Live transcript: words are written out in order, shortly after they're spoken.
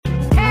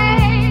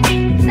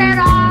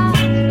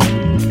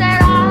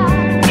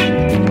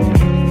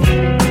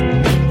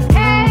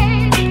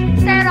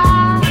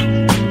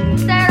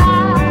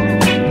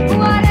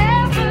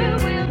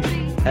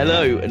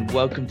and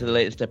welcome to the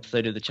latest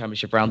episode of the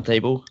Championship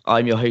Roundtable.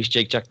 I'm your host,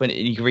 Jake Jackman,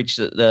 and you can reach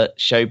the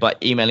show by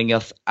emailing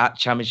us at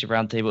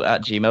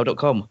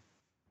championshiproundtable@gmail.com.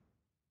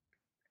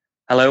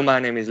 Hello, my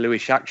name is Louis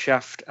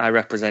Shackshaft. I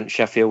represent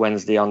Sheffield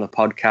Wednesday on the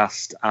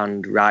podcast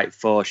and write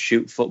for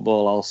Shoot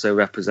Football, also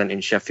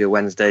representing Sheffield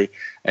Wednesday.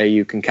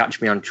 You can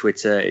catch me on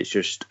Twitter. It's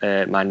just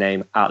my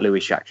name, at Louis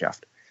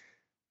Shackshaft.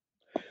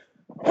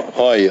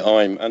 Hi,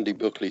 I'm Andy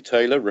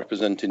Buckley-Taylor,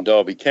 representing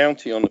Derby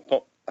County on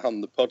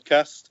the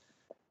podcast.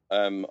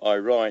 I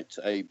write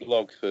a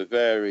blog for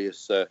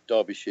various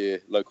Derbyshire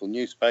local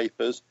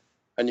newspapers,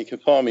 and you can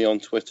find me on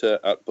Twitter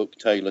at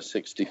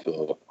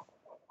BookTaylor64.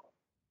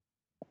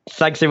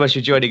 Thanks so much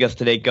for joining us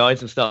today,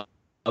 guys. We'll start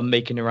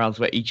making the rounds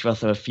where each of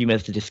us have a few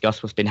minutes to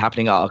discuss what's been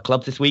happening at our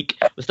clubs this week.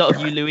 We'll start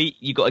with you, Louis.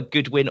 You got a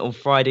good win on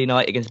Friday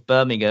night against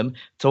Birmingham.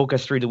 Talk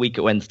us through the week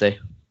at Wednesday.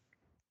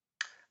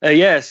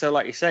 So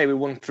like you say, we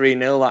won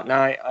 3-0 that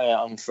night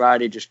on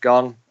Friday, just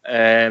gone.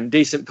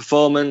 Decent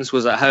performance,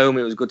 was at home.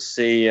 It was good to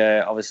see,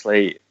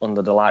 obviously,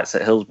 under the lights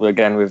at Hillsborough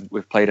again.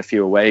 We've played a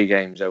few away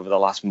games over the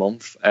last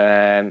month.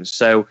 Can't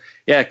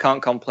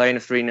complain, a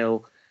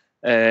 3-0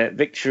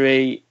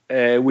 victory.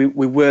 We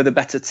were the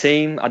better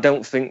team. I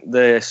don't think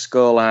the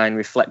scoreline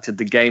reflected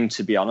the game,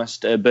 to be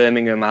honest.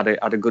 Birmingham had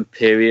a good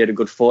period, a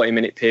good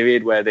 40-minute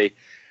period where they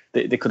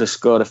could have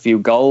scored a few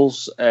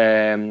goals.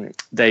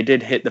 They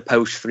did hit the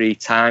post 3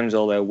 times,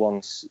 although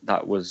once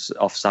that was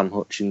off Sam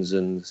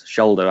Hutchinson's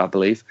shoulder, I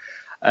believe.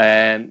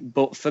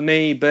 But for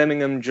me,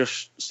 Birmingham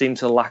just seemed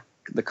to lack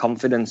the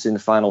confidence in the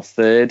final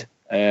third.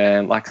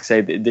 Like I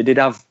say, they did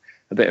have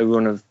a bit of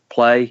run of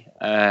play.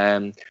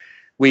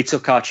 We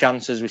took our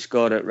chances. We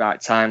scored at right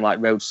time, like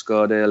Rhodes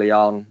scored early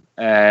on.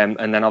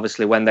 And then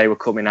obviously when they were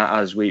coming at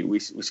us, we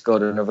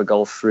scored another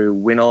goal through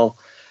Winnall.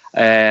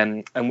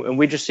 And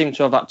we just seem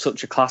to have that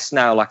touch of class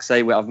now. Like I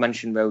say, I've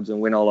mentioned Rhodes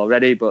and Winnall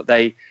already, but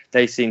they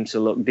seem to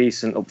look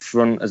decent up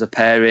front as a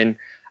pairing.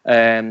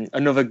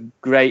 Another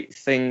great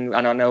thing,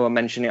 and I know I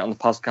mention it on the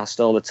podcast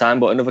all the time,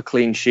 but another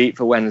clean sheet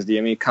for Wednesday.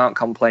 I mean, you can't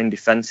complain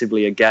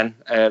defensively again.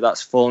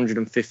 That's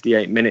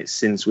 458 minutes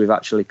since we've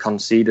actually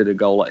conceded a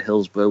goal at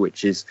Hillsborough,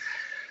 which is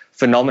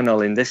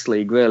phenomenal in this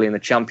league, really, in the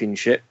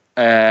Championship.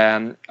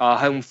 Our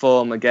home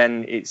form,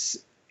 again, it's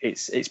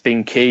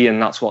been key,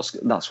 and that's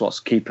what's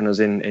keeping us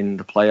in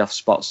the playoff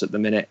spots at the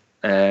minute.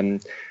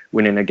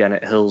 Winning again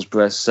at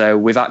Hillsborough, so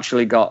we've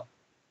actually got,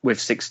 with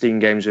 16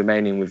 games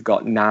remaining, we've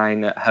got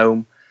 9 at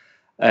home.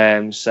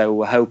 So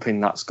we're hoping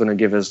that's going to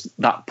give us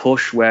that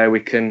push where we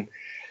can.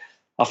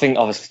 I think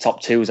obviously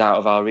top 2 is out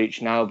of our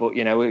reach now, but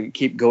we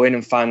keep going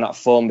and find that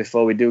form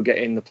before we do get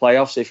in the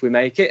playoffs, if we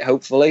make it,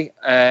 hopefully.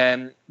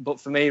 But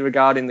for me,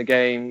 regarding the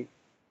game,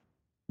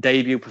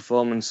 debut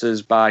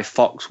performances by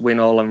Fox,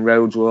 Winnall and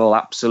Rhodes were all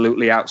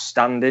absolutely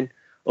outstanding.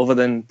 Other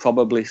than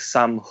probably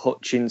Sam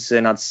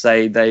Hutchinson, I'd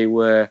say they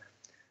were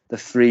the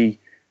 3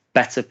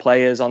 better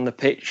players on the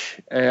pitch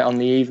on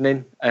the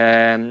evening.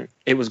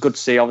 It was good to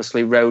see,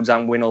 obviously, Rhodes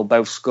and Winnall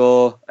both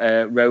score.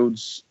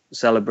 Rhodes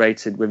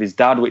celebrated with his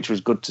dad, which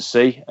was good to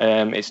see.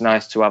 It's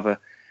nice to have a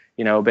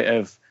bit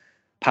of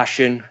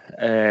passion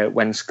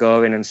when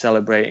scoring and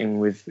celebrating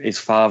with his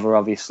father,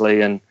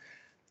 obviously, and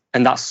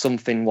that's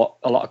something what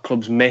a lot of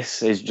clubs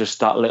miss, is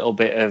just that little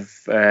bit of,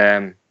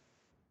 like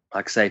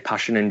I say,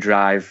 passion and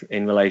drive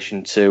in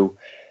relation to,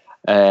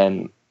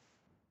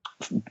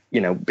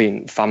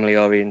 being family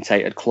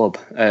orientated club.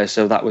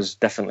 So that was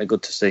definitely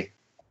good to see.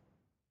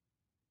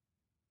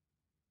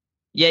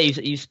 Yeah,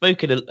 you've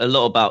spoken a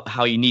lot about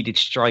how you needed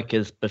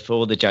strikers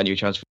before the January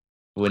transfer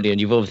window, and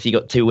you've obviously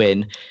got 2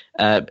 in.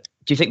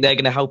 Do you think they're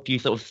going to help you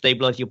sort of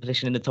stabilise your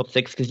position in the top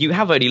 6? Because you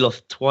have only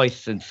lost twice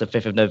since the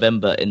 5th of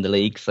November in the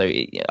league. So,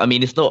 I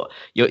mean, it's not,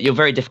 you're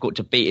very difficult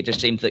to beat. It just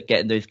seems that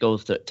getting those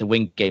goals to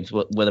win games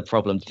were the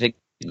problem. Do you think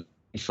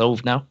it's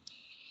solved now?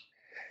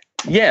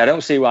 Yeah, I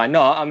don't see why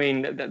not. I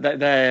mean,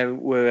 there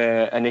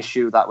were an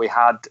issue that we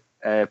had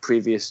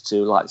previous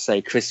to, like,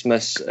 say,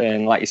 Christmas.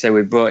 And like you say,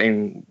 we've brought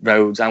in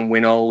Rhodes and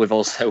Winnall. We've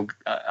also,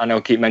 I know I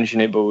keep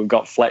mentioning it, but we've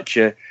got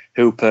Fletcher,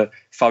 Hooper,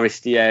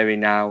 Forestieri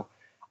now.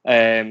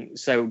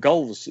 So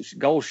goals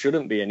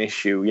shouldn't be an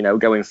issue,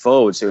 going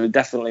forward. So it was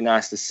definitely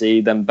nice to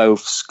see them both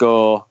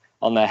score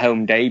on their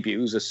home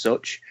debuts as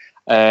such.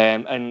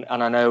 And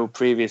I know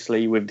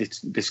previously we've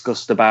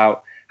discussed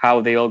about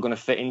how they're all going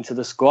to fit into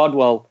the squad.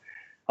 Well,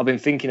 I've been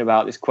thinking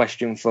about this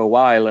question for a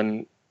while,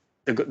 and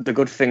the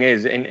good thing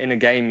is, in a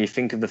game you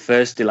think of the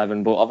first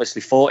 11, but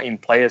obviously 14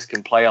 players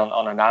can play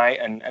on a night,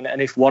 and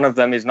if one of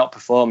them is not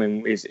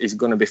performing, is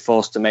going to be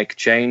forced to make a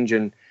change.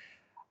 And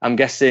I'm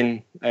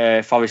guessing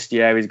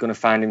Forestieri is going to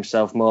find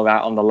himself more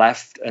out on the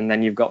left, and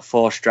then you've got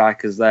 4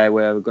 strikers there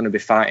where we're going to be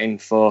fighting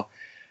for,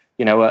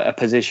 a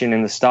position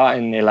in the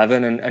starting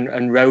 11,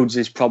 and Rhodes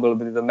is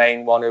probably the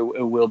main one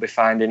who will be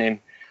finding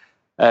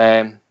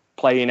him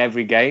playing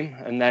every game,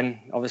 and then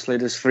obviously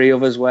there's 3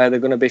 others where they're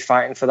going to be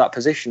fighting for that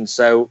position.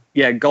 So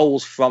yeah,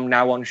 goals from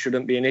now on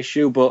shouldn't be an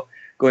issue, but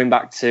going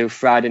back to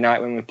Friday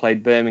night when we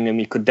played Birmingham,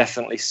 you could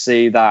definitely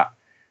see that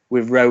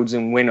with Rhodes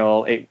and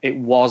Winnall, it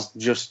was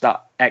just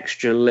that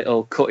extra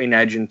little cutting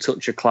edge and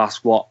touch of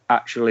class what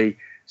actually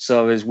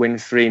saw us win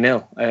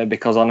 3-0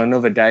 because on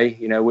another day,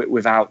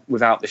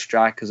 without the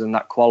strikers and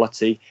that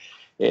quality,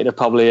 it'd have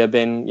probably have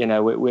been,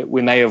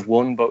 we may have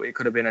won, but it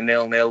could have been a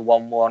 0-0,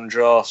 1-1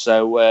 draw.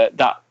 So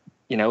that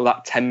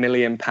 £10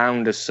 million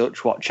as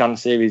such, what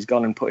Chansiri's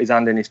gone and put his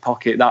hand in his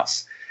pocket,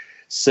 that's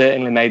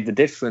certainly made the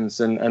difference,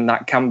 and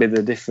that can be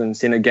the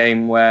difference in a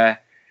game where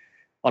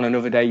on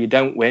another day you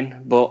don't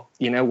win, but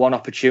one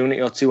opportunity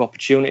or two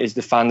opportunities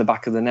to find the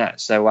back of the net.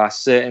 So I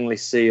certainly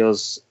see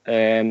us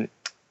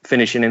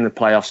finishing in the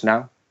playoffs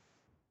now.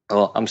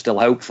 Well, I'm still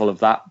hopeful of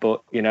that,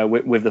 but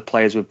with the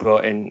players we've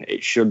brought in,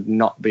 it should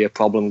not be a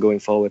problem going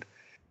forward.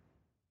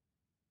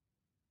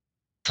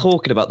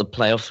 Talking about the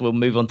playoffs, we'll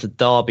move on to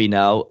Derby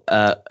now.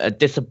 A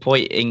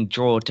disappointing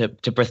draw to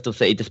Bristol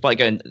City, despite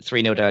going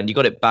 3-0 down. You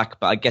got it back,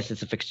 but I guess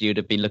it's a fixture you'd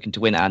have been looking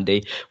to win,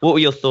 Andy. What were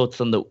your thoughts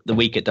on the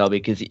week at Derby?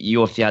 Because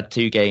you obviously had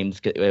 2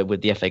 games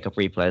with the FA Cup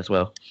replay as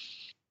well.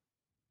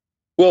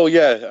 Well,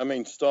 yeah, I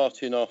mean,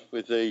 starting off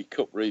with the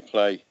Cup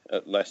replay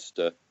at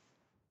Leicester,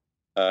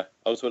 I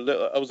was a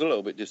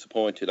little bit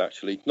disappointed,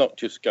 actually, not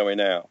just going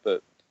out,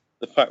 but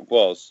the fact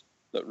was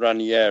that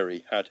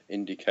Ranieri had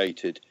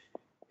indicated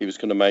he was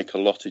going to make a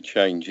lot of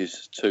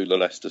changes to the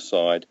Leicester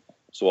side.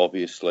 So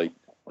obviously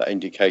that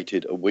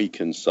indicated a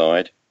weakened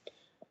side.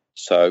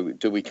 So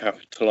do we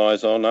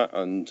capitalise on that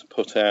and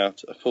put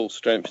out a full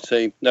strength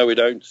team? No, we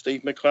don't.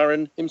 Steve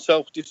McLaren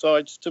himself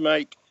decides to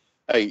make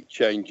 8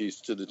 changes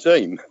to the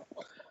team.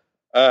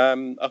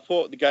 I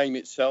thought the game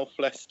itself,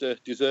 Leicester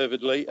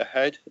deservedly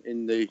ahead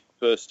in the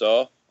first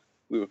half.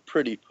 We were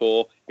pretty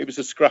poor. It was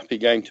a scrappy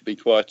game, to be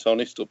quite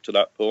honest, up to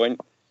that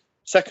point.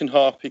 Second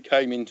half, he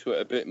came into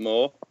it a bit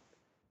more.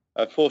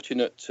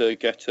 Fortunate to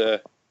get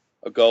a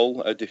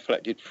goal, a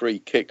deflected free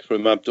kick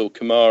from Abdul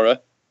Kamara,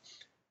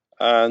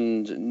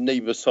 and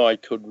neither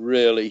side could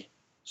really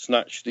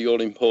snatch the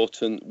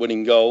all-important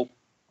winning goal.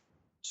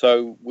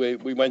 So we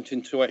went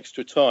into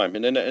extra time,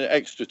 and in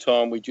extra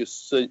time we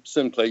just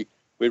simply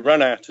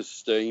ran out of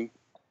steam,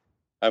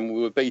 and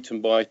we were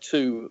beaten by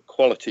 2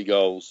 quality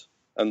goals,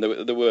 and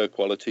there were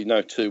quality,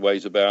 no 2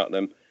 ways about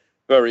them.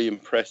 Very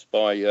impressed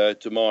by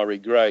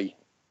Damari Gray,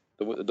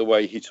 the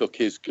way he took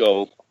his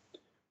goal,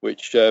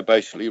 which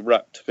basically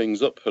wrapped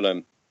things up for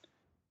them.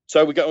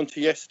 So we got on to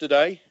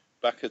yesterday,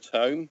 back at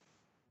home,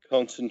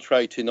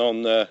 concentrating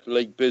on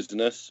league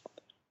business.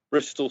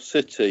 Bristol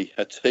City,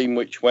 a team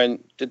which I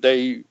think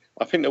they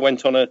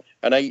went on an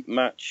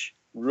 8-match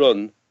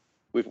run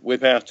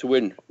without a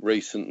win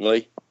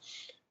recently.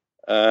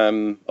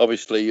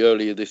 Obviously,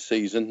 earlier this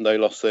season, they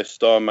lost their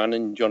star man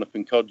in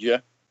Jonathan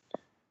Kodja.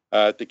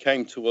 They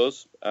came to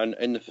us, and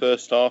in the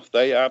first half,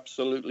 they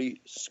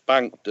absolutely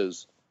spanked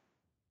us.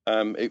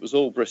 It was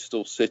all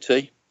Bristol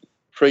City,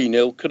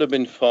 3-0, could have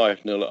been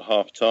 5-0 at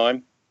half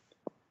time.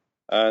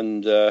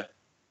 And,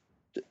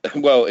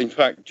 well, in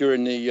fact,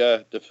 during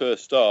the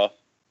first half,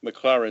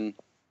 McLaren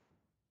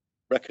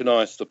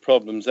recognised the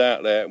problems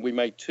out there. We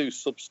made 2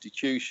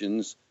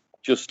 substitutions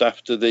just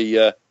after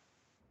the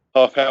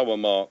half-hour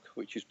mark,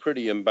 which is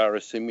pretty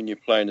embarrassing when you're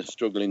playing a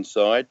struggling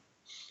side.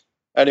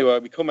 Anyway,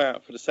 we come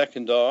out for the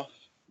second half,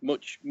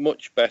 much,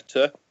 much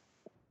better.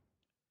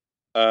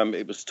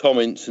 It was Tom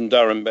Ince and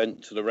Darren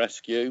Bent to the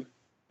rescue.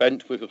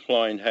 Bent with a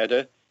flying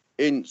header.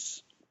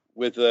 Ince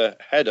with a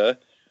header.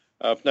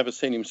 I've never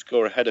seen him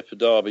score a header for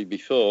Derby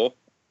before.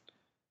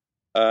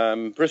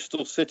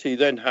 Bristol City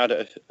then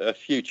had a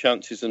few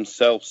chances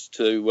themselves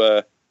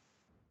to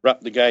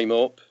wrap the game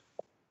up.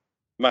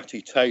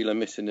 Matty Taylor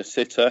missing a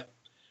sitter.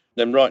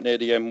 Then right near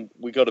the end,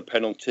 we got a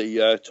penalty.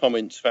 Tom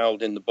Ince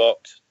fouled in the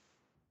box,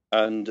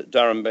 and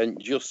Darren Bent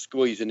just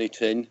squeezing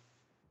it in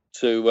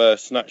to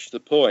snatch the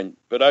point.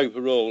 But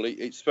overall,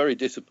 it's very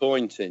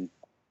disappointing.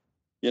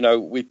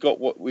 We've got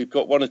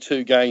 1 or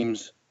 2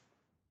 games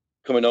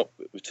coming up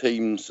with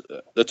teams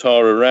that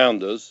are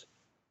around us,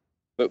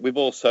 but we've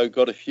also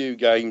got a few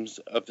games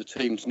of the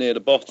teams near the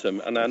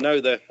bottom, and I know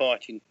they're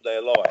fighting for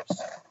their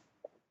lives.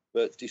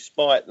 But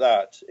despite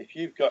that, if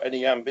you've got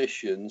any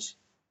ambitions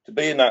to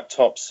be in that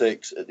top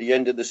 6 at the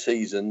end of the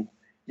season,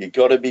 you've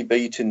got to be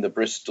beating the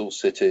Bristol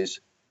Cities.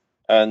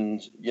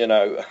 And,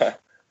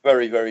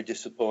 very, very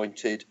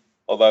disappointed,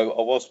 although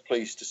I was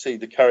pleased to see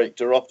the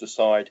character of the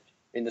side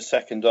in the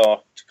second half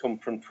to come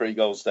from 3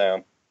 goals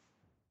down.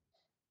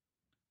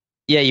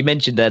 Yeah, you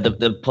mentioned there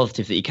the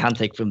positives that you can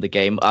take from the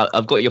game.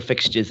 I've got your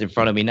fixtures in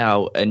front of me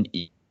now, and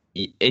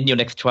in your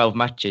next 12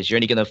 matches, you're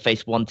only going to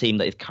face one team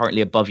that is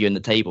currently above you in the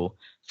table.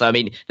 So, I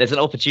mean, there's an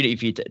opportunity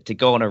for you to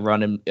go on a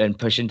run and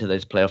push into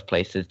those playoff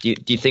places. Do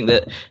you think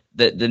that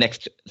the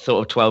next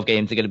sort of 12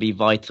 games are going to be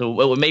vital?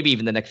 Well, maybe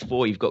even the next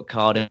 4. You've got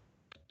Cardiff,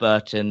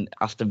 Burton,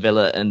 Aston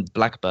Villa and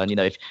Blackburn.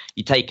 If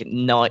you take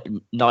 9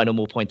 or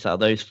more points out of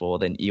those 4,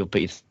 then you'll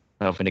put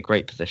yourself in a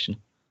great position.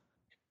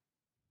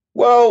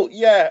 Well,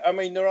 yeah, I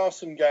mean, there are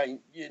some games,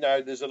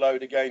 there's a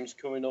load of games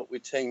coming up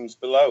with teams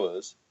below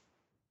us.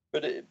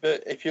 But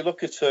if you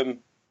look at them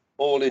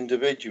all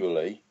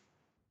individually,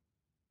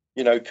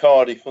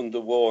 Cardiff under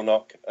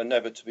Warnock are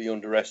never to be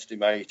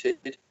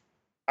underestimated.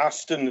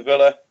 Aston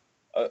Villa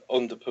are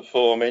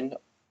underperforming.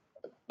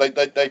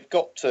 They've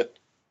got to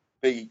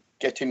be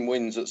getting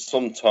wins at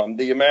some time.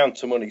 The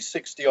amount of money,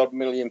 60 odd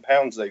million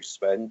pounds they've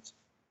spent.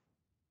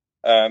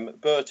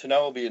 Burton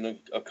Albion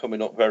are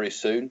coming up very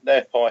soon.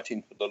 They're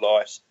fighting for the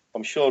lives.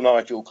 I'm sure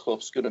Nigel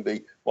Clough's going to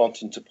be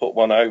wanting to put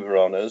one over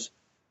on us.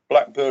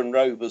 Blackburn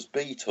Rovers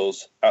beat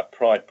us at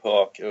Pride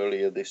Park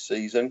earlier this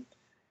season.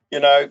 You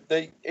know,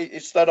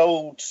 it's that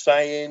old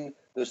saying,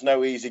 there's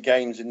no easy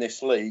games in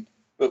this league,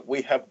 but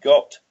we have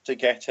got to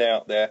get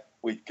out there.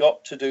 We've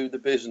got to do the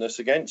business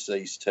against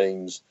these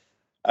teams.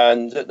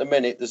 And at the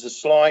minute, there's a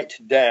slight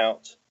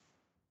doubt,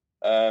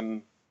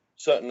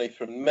 certainly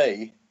from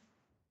me,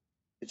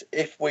 it's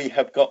if we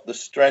have got the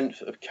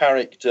strength of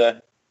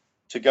character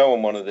to go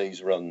on one of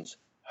these runs.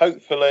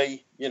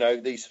 Hopefully, you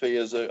know, these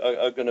fears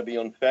are going to be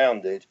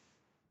unfounded.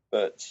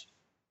 But,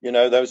 you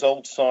know, those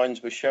old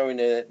signs were showing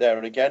there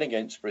and again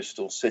against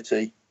Bristol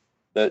City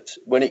that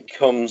when it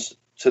comes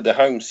to the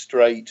home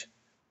straight,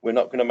 we're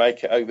not going to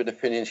make it over the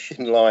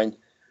finishing line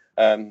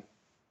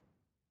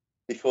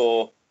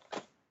before...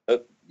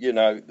 you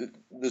know,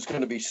 there's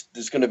going to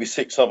be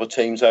 6 other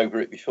teams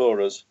over it before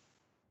us.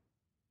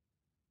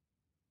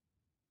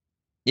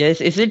 Yeah,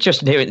 it's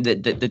interesting hearing the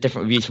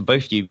different reviews from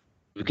both of you,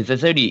 because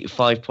there's only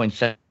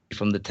 5.7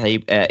 from the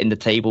table in the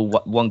table,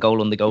 1 goal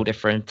on the goal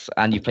difference,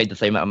 and you've played the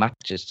same amount of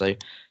matches. So,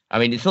 I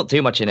mean, it's not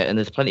too much in it, and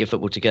there's plenty of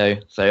football to go.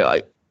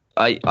 So,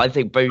 I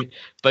think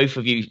both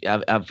of you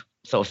have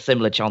sort of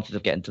similar chances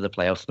of getting to the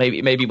playoffs.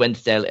 Maybe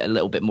Wednesday a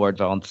little bit more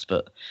advanced,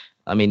 but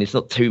I mean, it's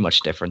not too much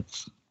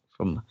difference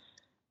from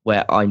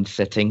where I'm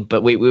sitting.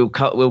 But we'll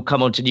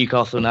come on to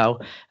Newcastle now.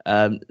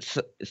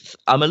 So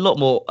I'm a lot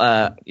more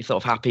sort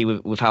of happy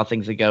with how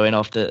things are going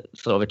after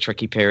sort of a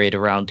tricky period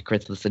around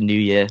Christmas and New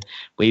Year.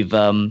 We've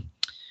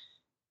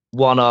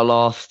won our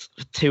last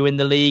 2 in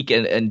the league,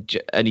 and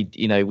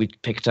you know, we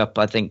picked up,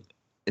 I think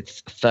it's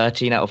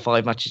 13 out of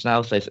 5 matches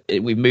now. So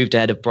we've moved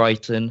ahead of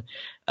Brighton.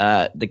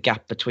 The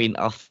gap between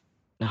us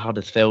and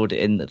Huddersfield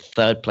in the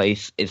 3rd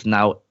place is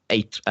now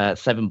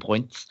 7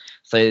 points.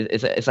 So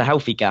it's a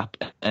healthy gap,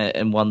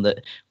 and one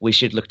that we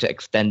should look to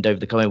extend over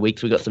the coming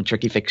weeks. We've got some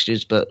tricky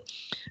fixtures, but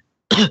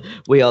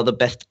we are the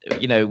best.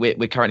 You know,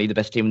 we're currently the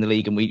best team in the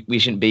league, and we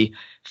shouldn't be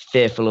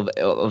fearful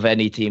of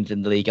any teams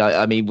in the league.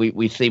 I mean,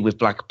 we see with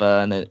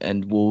Blackburn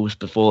and Wolves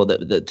before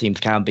that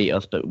teams can beat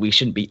us, but we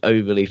shouldn't be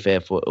overly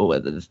fearful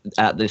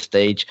at this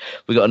stage.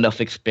 We've got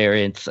enough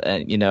experience,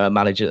 and you know, a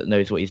manager that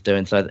knows what he's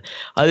doing. So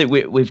I think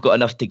we've got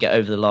enough to get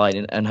over the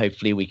line, and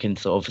hopefully we can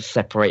sort of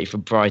separate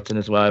from Brighton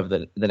as well over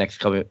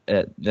the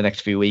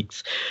next few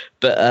weeks.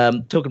 But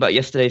talking about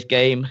yesterday's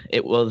game,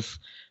 it was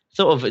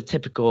sort of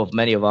typical of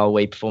many of our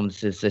away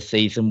performances this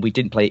season. We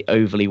didn't play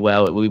overly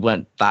well. We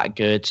weren't that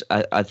good.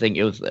 I think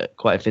it was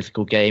quite a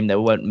physical game.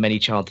 There weren't many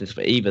chances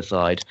for either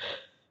side.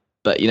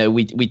 But, you know,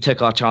 we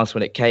took our chance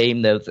when it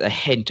came. There was a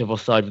hint of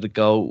offside with the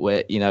goal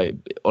where, you know,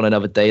 on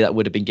another day that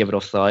would have been given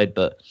offside.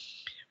 But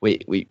we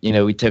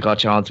took our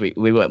chance. We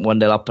went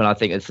 1-0 up. And I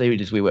think as soon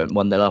as we went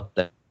 1-0 up,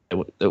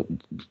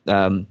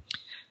 the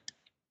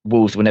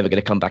Wolves were never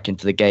going to come back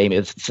into the game.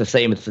 It's the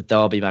same as the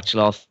Derby match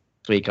last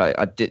week.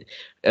 I did,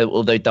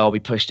 although Derby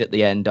pushed at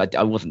the end,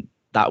 I wasn't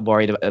that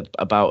worried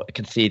about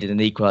conceding an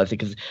equaliser,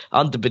 because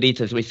under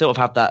Benitez we sort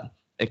of had that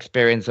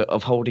experience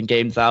of holding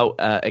games out.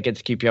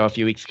 Against QPR a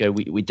few weeks ago,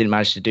 we didn't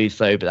manage to do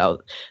so,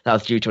 but that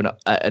was due to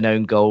an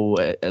own goal,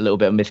 a little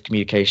bit of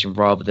miscommunication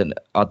rather than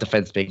our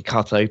defence being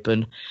cut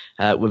open.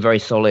 We're very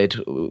solid.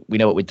 We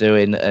know what we're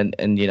doing,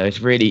 and you know, it's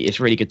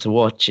really good to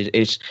watch.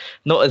 It's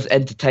not as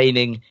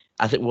entertaining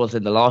as it was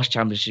in the last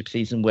Championship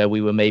season, where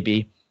we were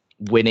maybe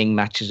winning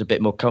matches a bit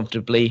more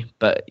comfortably,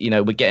 but you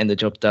know, we're getting the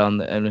job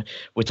done and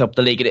we're top of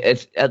the league.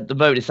 It's at the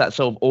moment, it's that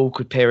sort of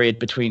awkward period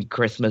between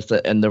Christmas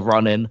and the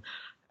run-in,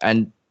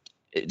 and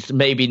it's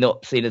maybe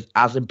not seen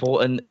as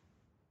important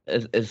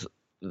as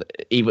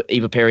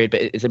either period,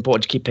 but it's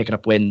important to keep picking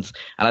up wins.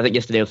 And I think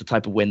yesterday was the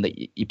type of win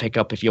that you pick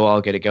up if you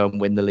are going to go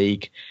and win the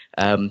league.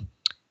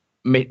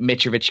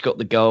 Mitrovic got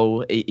the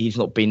goal. He's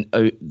not been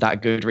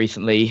that good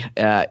recently.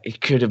 He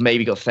could have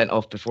maybe got sent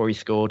off before he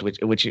scored, which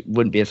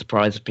wouldn't be a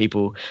surprise to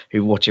people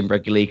who watch him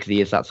regularly, because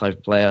he is that type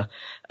of player.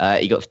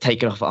 He got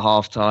taken off at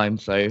half time.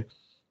 So,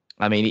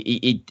 I mean,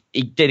 he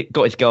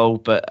got his goal,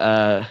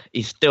 but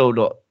he's still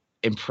not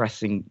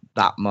impressing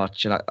that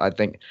much. And I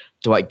think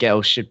Dwight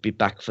Gale should be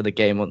back for the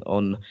game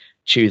on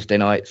Tuesday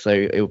night, so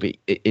it'll be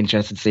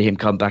interesting to see him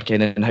come back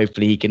in, and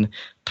hopefully he can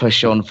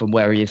push on from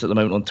where he is at the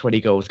moment on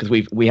 20 goals,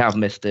 because we have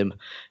missed him,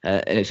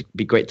 and it'd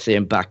be great to see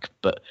him back.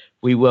 But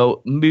we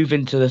will move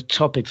into the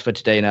topics for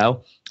today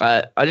now.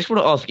 I just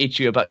want to ask each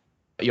of you about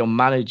your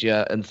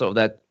manager and sort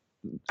of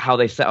how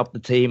they set up the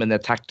team and their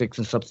tactics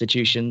and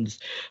substitutions,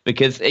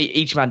 because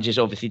each manager is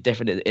obviously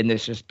different in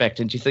this respect.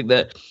 And do you think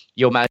that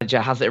your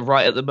manager has it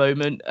right at the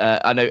moment?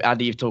 I know,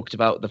 Andy, you've talked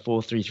about the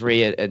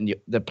 4-3-3 and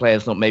the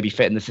players not maybe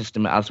fitting the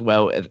system as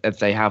well as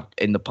they have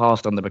in the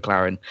past under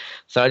McLaren.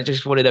 So I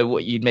just want to know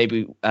what you'd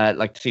maybe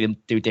like to see them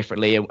do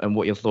differently, and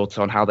what your thoughts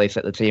are on how they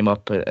set the team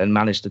up and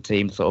manage the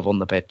team sort of on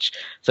the pitch.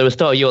 So we'll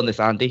start you on this,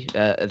 Andy,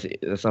 as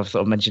I've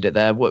sort of mentioned it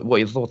there. What are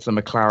your thoughts on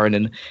McLaren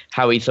and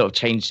how he sort of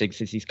changed things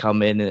since he's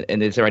come in,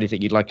 And is there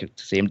anything you'd like to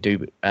see him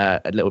do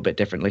a little bit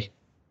differently?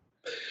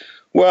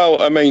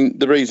 Well, I mean,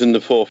 the reason the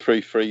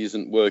 4-3-3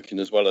 isn't working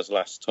as well as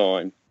last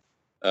time,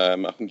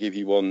 I can give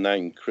you one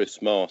name,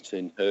 Chris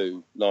Martin,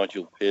 who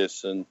Nigel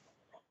Pearson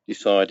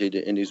decided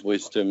in his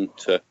wisdom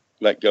to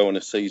let go on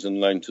a season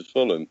loan to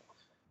Fulham.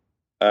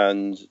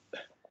 And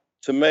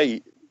to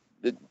me,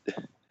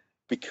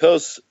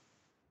 because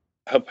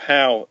of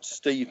how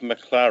Steve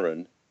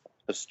McLaren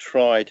has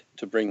tried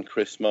to bring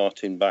Chris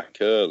Martin back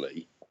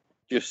early,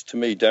 just to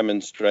me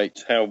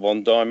demonstrates how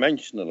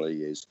one-dimensional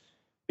he is.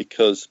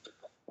 Because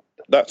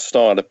that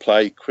style of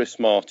play, Chris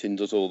Martin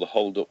does all the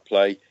hold-up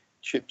play,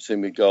 chips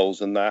in with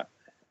goals and that.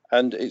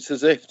 And it's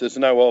as if there's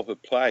no other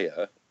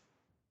player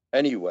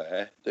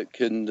anywhere that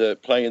can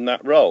play in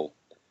that role.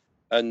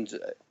 And,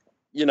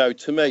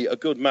 to me, a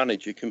good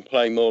manager can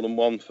play more than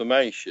one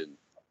formation.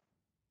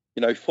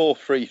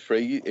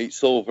 4-3-3,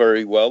 it's all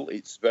very well.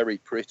 It's very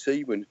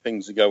pretty when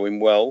things are going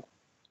well.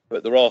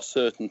 But there are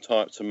certain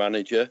types of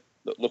manager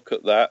that look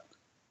at that.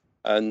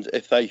 And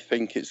if they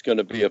think it's going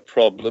to be a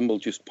problem, we'll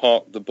just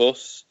park the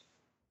bus,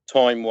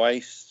 time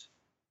waste,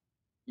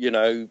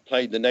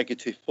 play the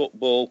negative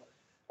football.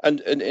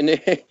 And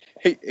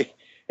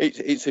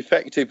it's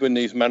effective when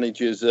these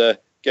managers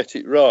get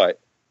it right.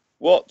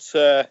 What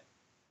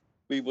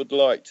we would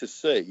like to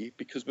see,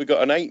 because we've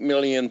got an £8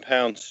 million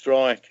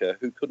striker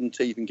who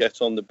couldn't even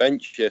get on the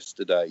bench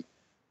yesterday.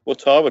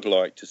 What I would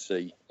like to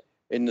see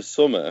in the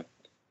summer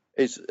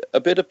is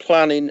a bit of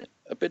planning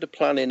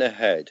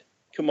ahead.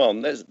 Come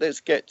on,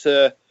 let's get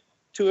 2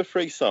 or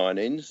 3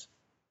 signings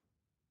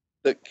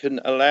that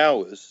can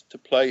allow us to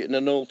play in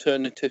an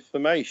alternative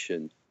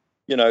formation.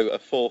 A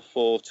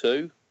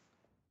 4-4-2.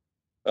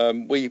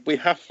 We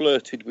have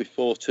flirted with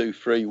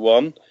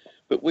 4-2-3-1,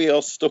 but we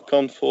are stuck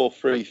on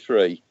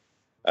 4-3-3.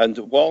 And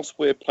whilst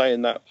we're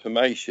playing that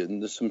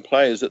formation, there's some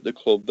players at the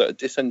club that are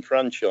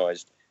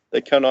disenfranchised.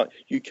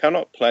 You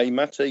cannot play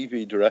Matej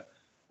Vydra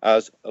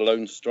as a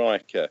lone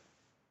striker.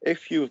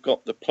 If you've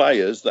got the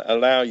players that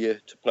allow you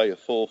to play a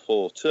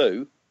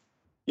 4-4-2,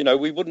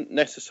 we wouldn't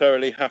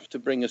necessarily have to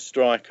bring a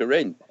striker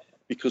in,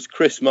 because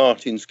Chris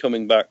Martin's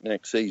coming back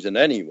next season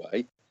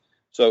anyway.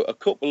 So a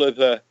couple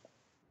of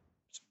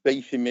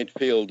beefy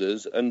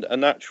midfielders and a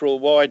natural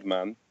wide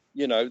man,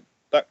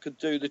 that could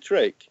do the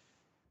trick.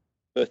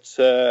 But,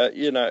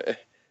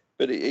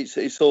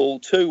 it's all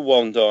too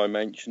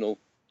one-dimensional,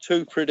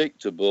 too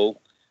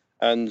predictable,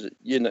 and,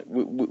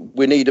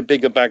 we need a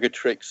bigger bag of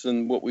tricks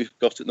than what we've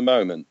got at the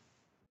moment.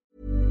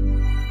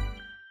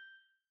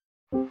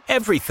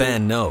 Every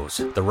fan knows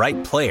the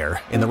right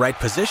player in the right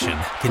position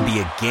can be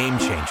a game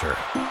changer.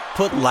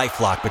 Put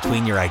LifeLock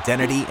between your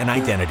identity and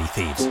identity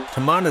thieves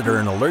to monitor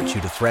and alert you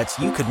to threats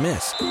you could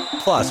miss.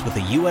 Plus, with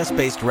a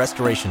U.S.-based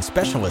restoration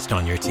specialist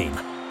on your team,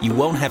 you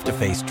won't have to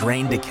face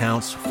drained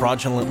accounts,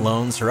 fraudulent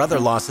loans, or other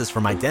losses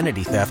from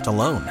identity theft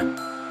alone.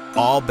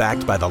 All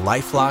backed by the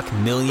LifeLock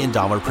 $1 Million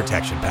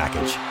Protection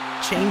Package.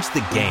 Change the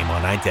game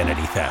on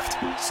identity theft.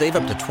 Save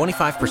up to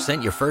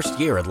 25% your first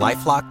year at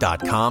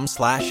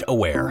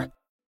LifeLock.com/aware.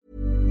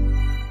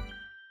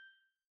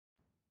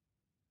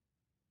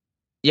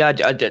 Yeah,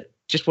 I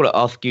just want to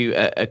ask you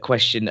a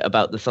question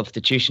about the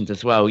substitutions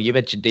as well. You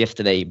mentioned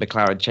yesterday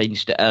McLaren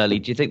changed it early.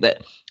 Do you think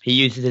that he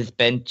uses his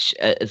bench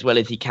as well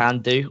as he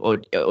can do, or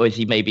is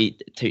he maybe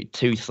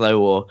too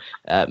slow, or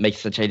makes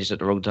some changes at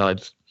the wrong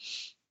times?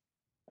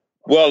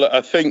 Well,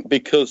 I think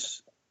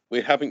because we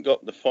haven't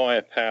got the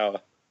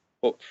firepower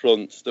up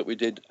front that we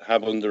did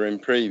have under him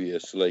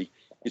previously,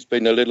 he's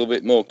been a little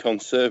bit more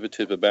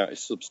conservative about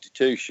his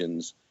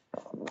substitutions.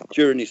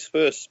 During his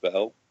first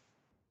spell,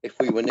 if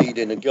we were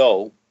needing a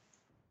goal,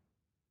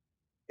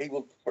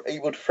 he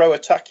would throw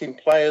attacking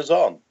players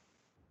on.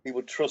 He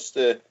would trust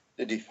the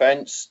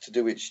defence to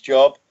do its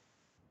job.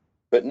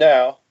 But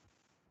now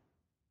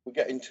we're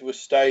getting to a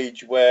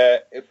stage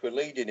where if we're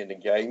leading in a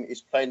game,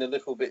 he's playing a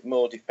little bit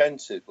more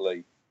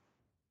defensively.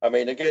 I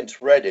mean,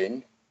 against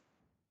Reading,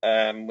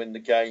 when the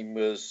game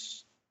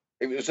was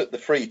at the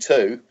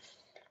 3-2,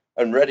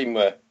 and Reading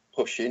were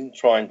pushing,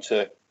 trying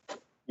to,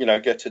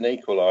 get an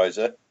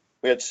equaliser,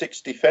 we had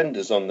 6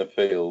 defenders on the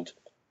field.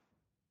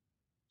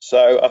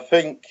 So I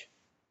think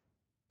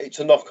it's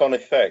a knock-on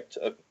effect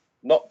of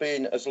not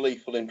being as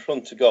lethal in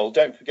front of goal.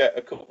 Don't forget,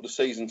 a couple of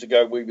seasons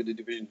ago, we were the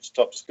division's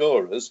top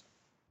scorers.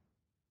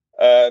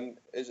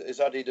 Has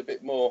added a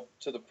bit more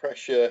to the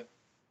pressure,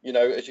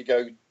 as you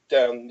go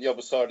down the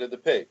other side of the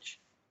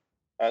pitch.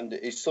 And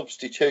his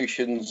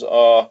substitutions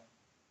are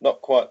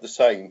not quite the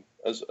same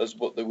as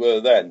what they were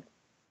then,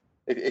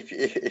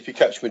 if you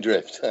catch my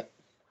drift.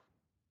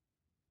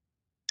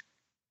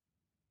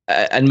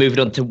 And moving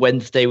on to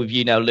Wednesday with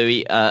you now,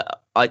 Louis.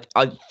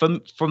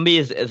 From me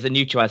as a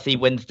neutral, I see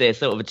Wednesday as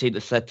sort of a team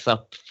that sets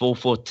up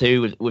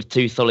 4-4-2 with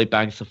 2 solid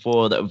banks of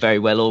 4 that are very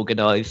well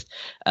organised.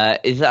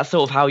 Is that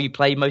sort of how you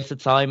play most of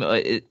the time?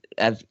 Or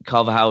as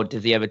Carvajal,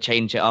 does he ever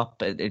change it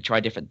up and try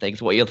different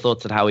things? What are your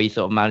thoughts on how he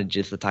sort of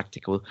manages the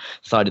tactical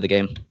side of the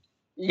game?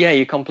 Yeah,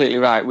 you're completely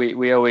right.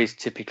 We always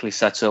typically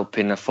set up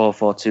in a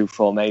 4-4-2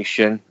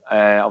 formation.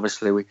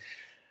 Obviously, we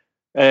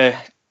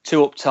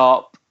 2 up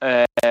top,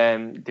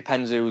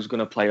 Depends who's going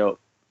to play up.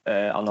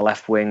 On the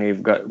left wing,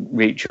 you've got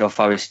Reach or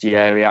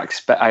Forestieri.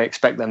 I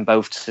expect them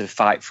both to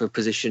fight for a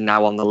position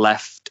now on the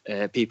left.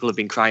 People have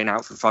been crying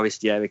out for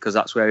Forestieri because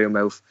that's where he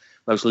was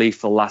most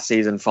lethal last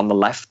season, from the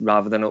left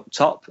rather than up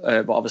top.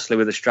 But obviously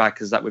with the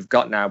strikers that we've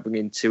got now,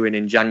 bringing two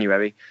in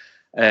January,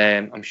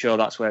 I'm sure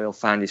that's where he'll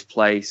find his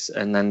place.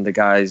 And then the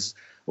guys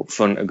up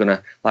front are going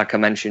to, like I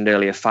mentioned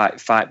earlier,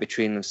 fight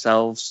between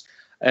themselves.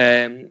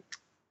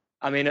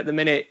 I mean, at the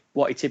minute,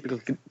 what he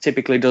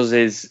typically does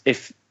is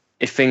if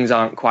things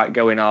aren't quite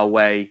going our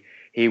way,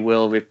 he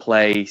will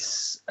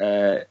replace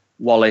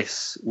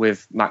Wallace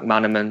with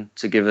McManaman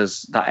to give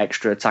us that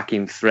extra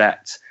attacking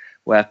threat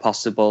where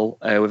possible.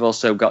 We've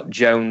also got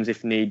Jones,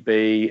 if need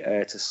be,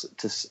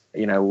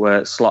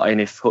 to slot in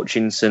if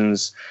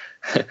Hutchinson's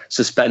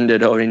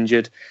suspended or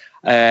injured.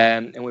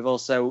 And we've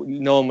also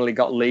normally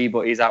got Lee,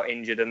 but he's out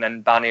injured, and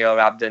then Bani or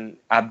Abdi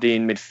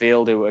in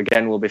midfield, who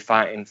again will be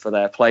fighting for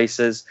their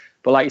places.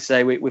 But like you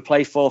say, we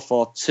play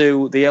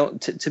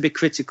 4-4-2. To be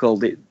critical,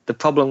 the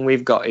problem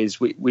we've got is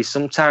we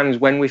sometimes,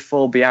 when we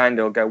fall behind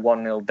or go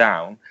 1-0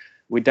 down,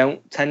 we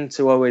don't tend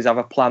to always have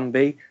a plan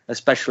B,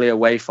 especially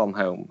away from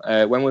home.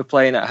 When we're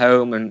playing at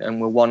home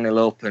and we're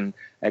 1-0 up and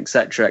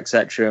etc.,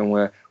 and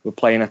we're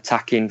playing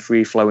attacking,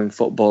 free-flowing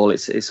football,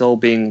 it's all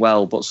being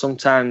well. But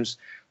sometimes,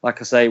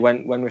 like I say,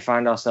 when we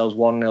find ourselves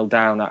 1-0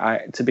 down,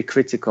 to be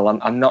critical,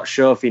 I'm not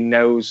sure if he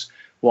knows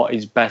what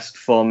is best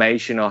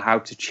formation or how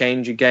to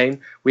change a game.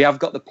 We have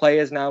got the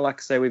players now. Like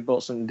I say, we've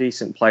bought some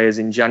decent players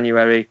in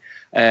January.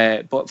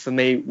 But for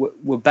me,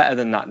 we're better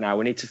than that now.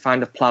 We need to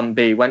find a plan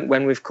B.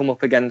 When we've come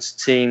up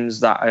against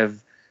teams that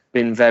have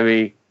been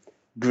very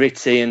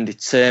gritty and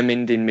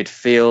determined in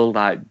midfield,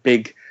 like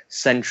big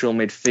central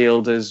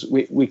midfielders,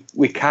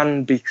 we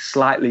can be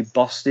slightly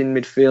bossed in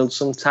midfield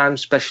sometimes,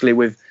 especially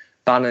with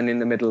Bannon in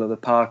the middle of the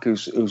park,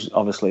 who's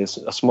obviously a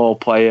small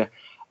player.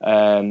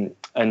 And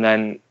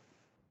then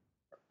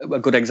a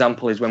good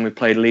example is when we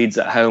played Leeds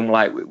at home.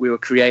 Like we were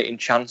creating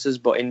chances,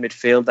 but in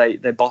midfield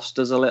they bossed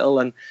us a little.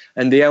 And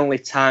the only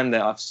time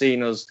that I've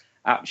seen us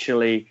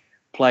actually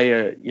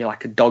play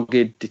like a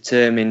dogged,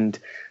 determined,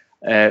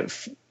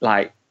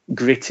 like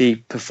gritty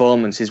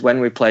performance is when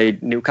we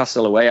played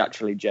Newcastle away.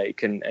 Actually,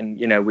 Jake, and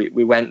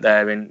we went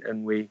there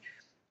and we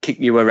kicked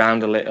you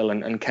around a little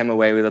and came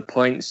away with the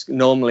points.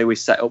 Normally we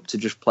set up to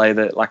just play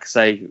the, like I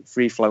say,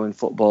 free flowing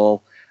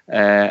football.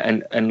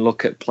 And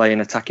look at playing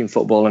attacking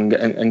football and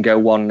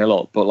go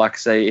 1-0 up. But like I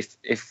say,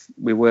 if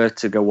we were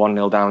to go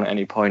 1-0 down at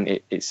any point,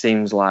 it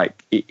seems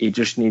like he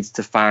just needs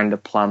to find a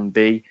plan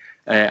B.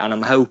 And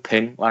I'm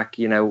hoping, like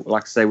I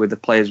say, with the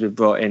players we've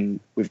brought in,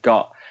 we've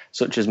got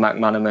such as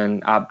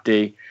McManaman,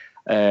 Abdi,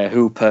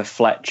 Hooper,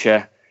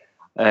 Fletcher,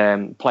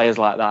 players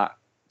like that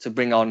to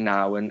bring on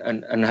now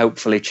and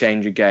hopefully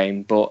change a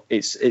game. But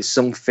it's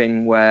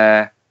something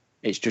where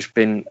it's just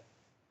been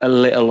a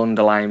little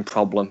underlying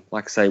problem,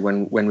 like I say,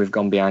 when we've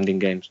gone behind in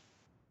games.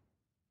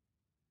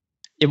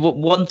 Yeah,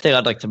 one thing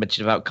I'd like to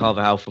mention about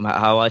Carvajal, from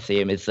how I see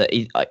him, is that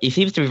he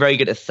seems to be very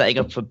good at setting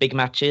up for big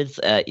matches.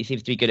 He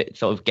seems to be good at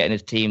sort of getting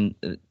his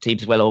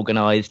teams well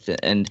organised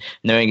and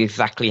knowing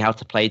exactly how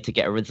to play to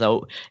get a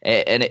result.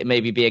 And it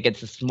maybe be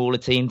against the smaller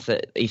teams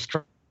that he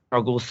struggles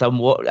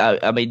somewhat.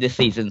 I mean, this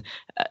season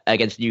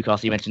against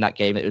Newcastle, you mentioned that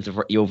game.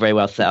 You were very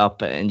well set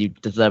up, and you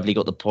deservedly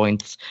got the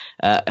points.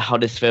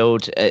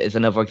 Huddersfield is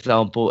another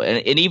example,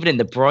 and even in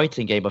the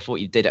Brighton game, I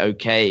thought you did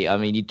okay. I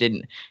mean, you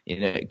didn't,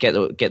 get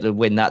the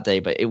win that day,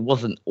 but it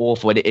wasn't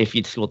awful. If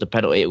you'd scored the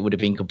penalty, it would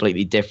have been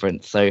completely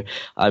different. So,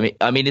 I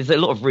mean, there's a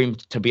lot of room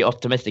to be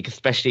optimistic,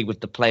 especially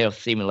with the playoffs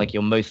seeming like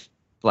your most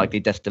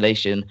likely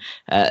destination.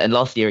 And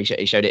last year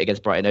he showed it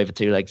against Brighton over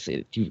 2 legs.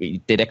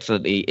 He did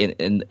excellently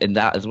in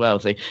that as well.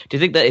 So do you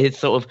think that his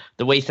sort of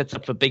the way he sets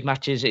up for big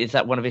matches, is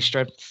that one of his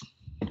strengths?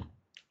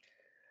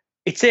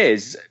 It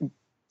is,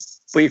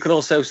 but you could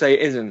also say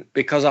it isn't,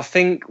 because I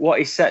think what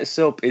he sets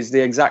up is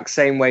the exact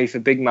same way for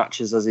big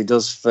matches as he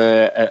does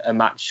for a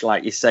match,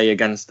 like you say,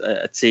 against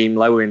a team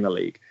lower in the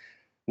league.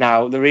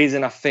 Now, the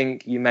reason I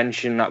think you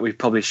mentioned that we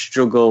probably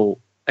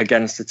struggle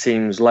against the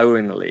teams lower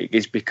in the league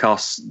is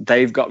because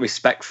they've got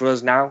respect for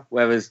us now,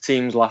 whereas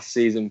teams last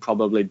season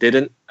probably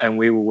didn't, and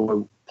we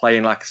were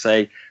playing, like I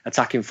say,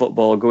 attacking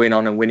football, going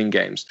on and winning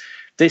games.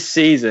 This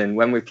season,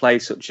 when we play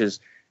such as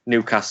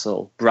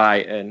Newcastle,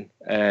 Brighton,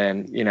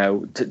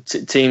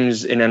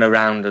 teams in and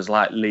around us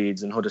like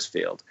Leeds and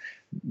Huddersfield,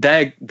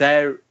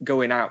 they're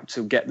going out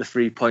to get the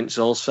 3 points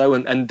also,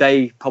 and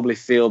they probably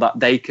feel that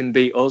they can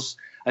beat us.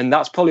 And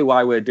that's probably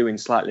why we're doing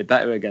slightly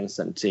better against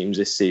them teams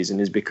this season,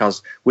 is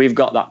because we've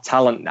got that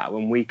talent now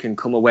and we can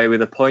come away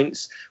with the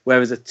points.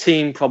 Whereas a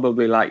team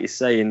probably, like you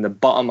say, in the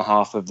bottom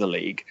half of the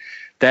league,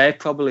 they're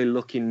probably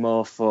looking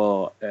more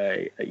for,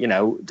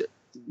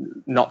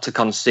 not to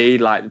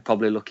concede, like they're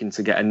probably looking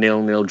to get a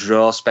 0-0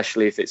 draw,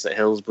 especially if it's at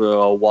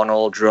Hillsborough, or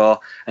 1-1 draw.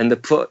 And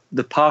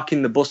they're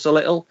parking the bus a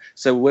little.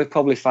 So we're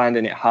probably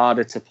finding it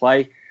harder to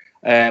play.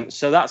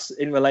 So that's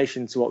in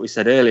relation to what we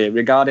said earlier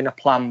regarding a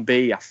plan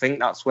B. I think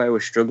that's where we're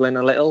struggling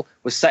a little.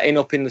 We're setting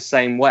up in the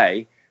same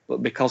way,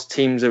 but because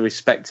teams are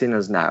respecting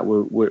us now,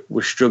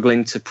 we're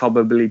struggling to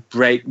probably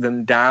break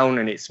them down,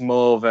 and it's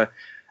more of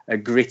a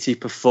gritty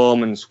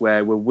performance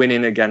where we're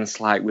winning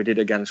against, like we did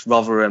against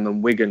Rotherham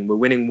and Wigan. We're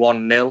winning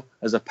 1-0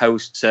 as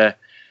opposed to,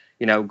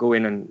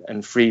 going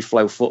and free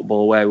flow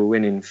football where we're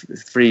winning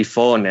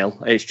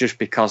 3-4-0. It's just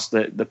because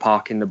the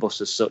parking the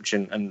bus as such,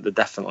 and they're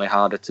definitely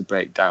harder to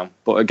break down.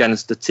 But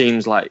against the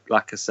teams like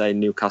I say,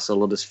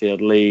 Newcastle,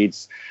 Huddersfield,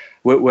 Leeds,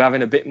 we're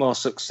having a bit more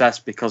success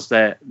because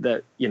they're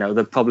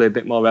probably a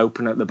bit more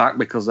open at the back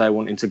because they're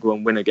wanting to go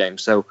and win a game.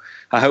 So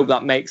I hope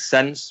that makes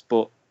sense.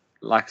 But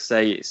like I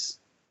say, it's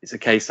a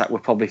case that we're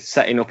probably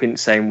setting up in the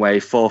same way,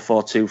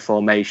 4-4-2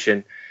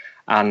 formation,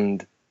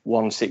 and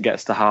once it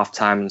gets to half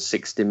time and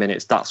 60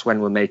 minutes, that's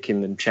when we're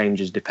making them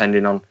changes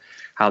depending on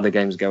how the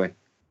game's going.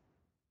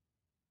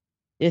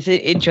 It's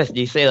interesting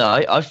you say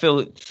that. I feel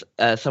it's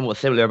somewhat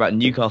similar about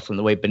Newcastle and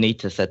the way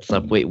Benitez sets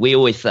up. We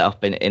always set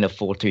up in a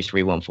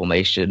 4-2-3-1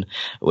 formation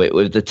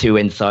with the two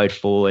inside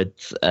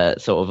forwards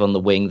sort of on the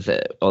wings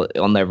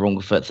on their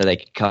wrong foot, so they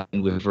can cut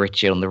in with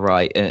Richie on the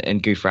right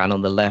and Gouffran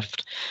on the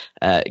left,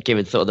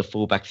 giving sort of the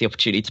fullbacks the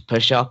opportunity to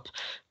push up.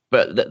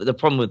 But the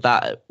problem with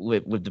that,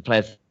 with the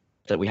players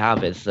that we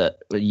have, is that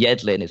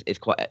Yedlin is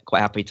quite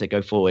happy to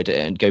go forward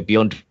and go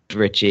beyond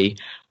Richie,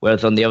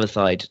 whereas on the other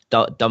side,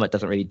 Dummett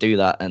doesn't really do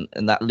that,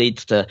 and that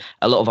leads to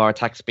a lot of our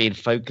attacks being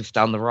focused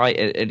down the right.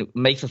 It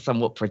makes us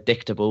somewhat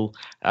predictable.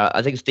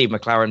 I think Steve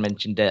McLaren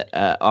mentioned it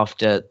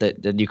after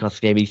the Newcastle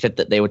game. He said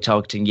that they were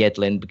targeting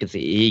Yedlin because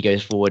he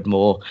goes forward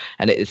more,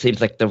 and it seems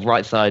like the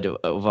right side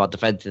of our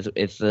defence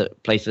is the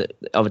place that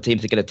other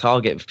teams are going to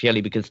target,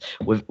 purely because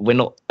we're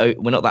not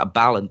that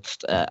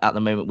balanced at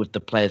the moment with the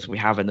players we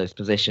have in those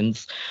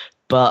positions.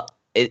 But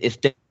it's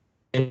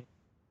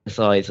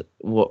size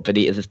what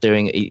Benitez is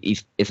doing.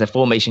 It's a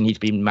formation he's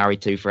been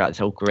married to throughout his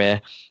whole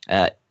career.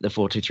 The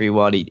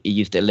 4-2-3-1, he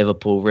used it at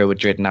Liverpool, Real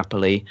Madrid,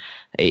 Napoli.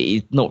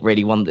 He's not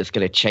really one that's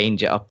going to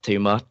change it up too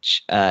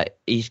much.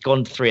 He's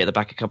gone 3 at the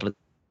back a couple of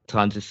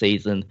times this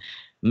season,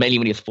 mainly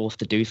when he was forced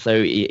to do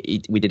so.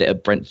 We did it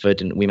at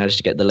Brentford and we managed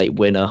to get the late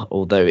winner,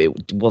 although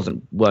it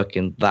wasn't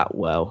working that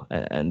well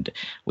and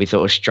we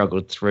sort of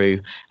struggled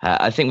through.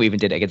 I think we even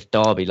did it against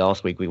Derby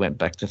last week. We went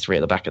back to 3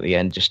 at the back at the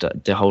end just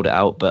to hold it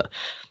out, but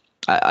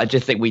I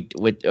just think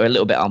we're a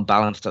little bit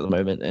unbalanced at the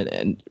moment,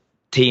 and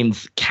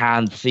teams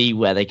can see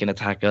where they can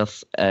attack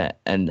us,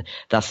 and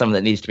that's something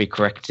that needs to be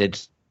corrected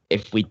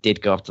if we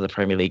did go after the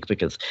Premier League,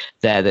 because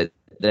there's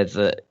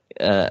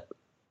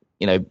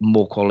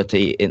more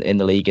quality in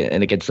the league,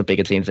 and against the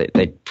bigger teams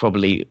they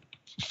probably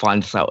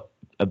find us out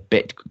a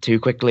bit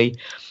too quickly.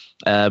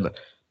 An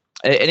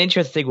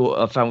interesting thing what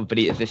I found with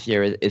Benitez this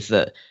year is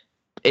that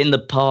in the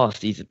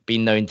past he's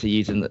been known to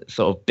using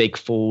sort of big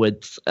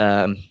forwards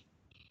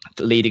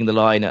leading the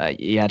line.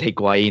 He had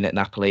Higuain at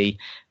Napoli.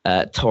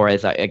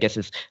 Torres, I guess,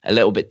 is a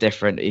little bit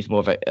different. He's more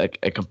of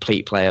a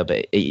complete player,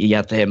 but he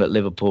had him at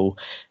Liverpool.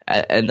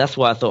 And that's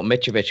why I thought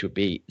Mitrovic would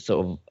be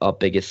sort of our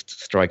biggest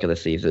striker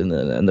this season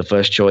and the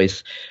first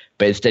choice.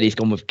 But instead he's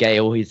gone with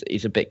Gale.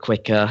 He's a bit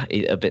quicker,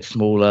 a bit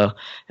smaller.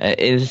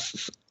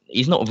 He's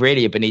not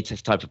really a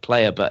Benitez type of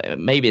player, but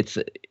maybe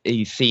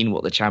he's seen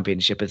what the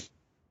Championship is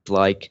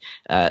like,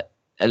 a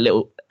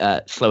little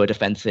slower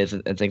defences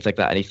and things like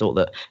that. And he thought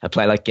that a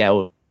player like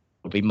Gale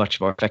would be much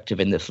more effective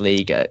in this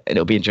league, and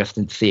it'll be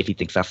interesting to see if he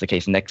thinks that's the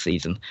case next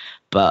season.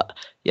 But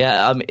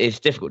yeah, it's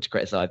difficult to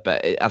criticise.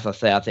 But as I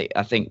say,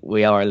 I think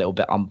we are a little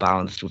bit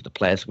unbalanced with the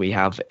players we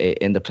have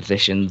in the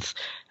positions,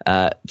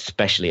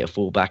 especially at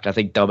fullback. I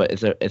think Dummett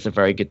is a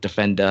very good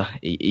defender.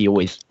 He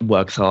always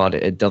works hard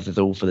and does his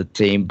all for the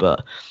team,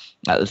 but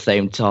at the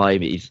same time,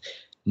 he's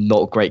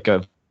not great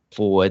going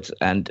forward,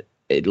 and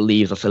it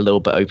leaves us a little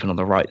bit open on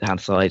the right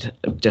hand side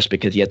just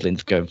because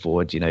Yedlin's going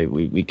forward.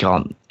 We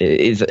can't. It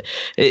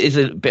is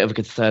a bit of a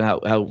concern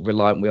how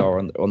reliant we are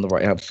on the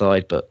right hand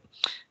side. But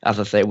as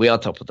I say, we are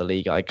top of the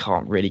league. I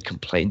can't really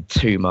complain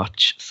too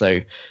much.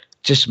 So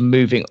just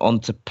moving on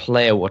to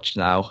player watch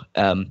now.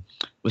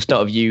 We'll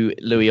start with you,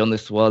 Louis, on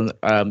this one.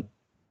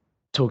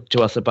 Talk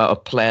to us about a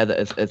player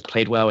that has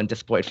played well and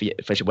disappointed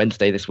for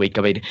Wednesday this week.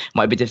 I mean, it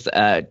might be just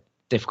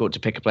difficult to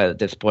pick a player that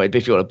disappointed, but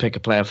if you want to pick a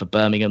player for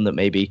Birmingham that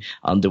maybe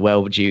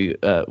underwhelmed you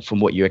from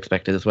what you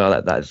expected as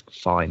well, that is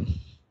fine.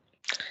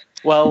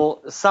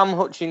 Well, Sam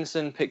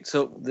Hutchinson picked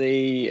up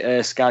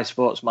the Sky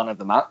Sports Man of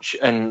the Match,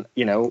 and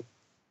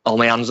all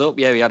my hands up.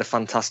 Yeah, he had a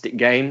fantastic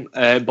game.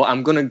 But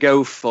I'm going to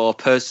go for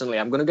Sam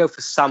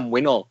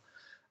Winnall.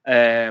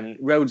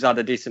 Rhodes had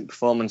a decent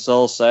performance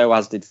also,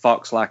 as did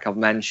Fox, like I've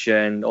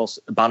mentioned.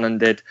 Also Bannon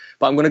did.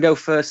 But I'm going to go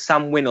for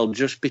Sam Winnall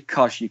just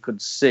because you could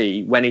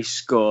see when he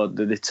scored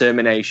the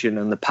determination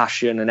and the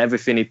passion and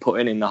everything he put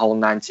in the whole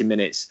 90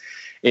 minutes.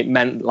 It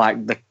meant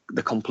like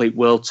the complete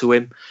world to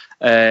him.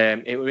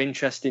 It was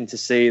interesting to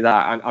see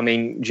that. I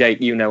mean,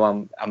 Jake,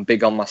 I'm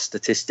big on my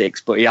statistics,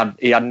 but he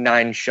had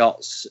 9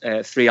 shots,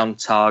 3 on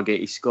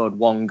target. He scored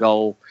 1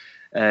 goal.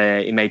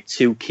 He made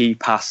 2 key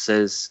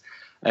passes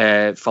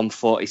from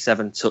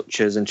 47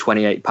 touches and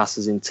 28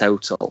 passes in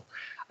total.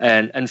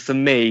 And for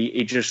me,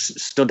 he just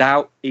stood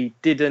out. He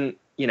didn't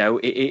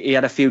he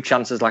had a few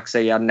chances. Like I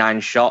say, he had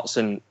 9 shots,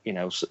 and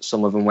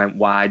some of them went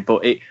wide.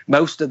 But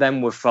most of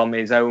them were from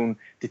his own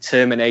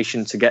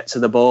determination to get to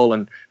the ball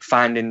and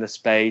finding the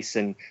space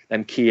and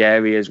them key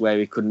areas where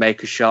he could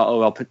make a shot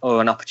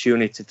or an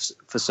opportunity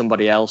for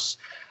somebody else.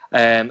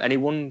 And he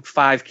won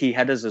 5 key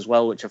headers as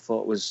well, which I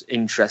thought was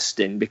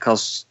interesting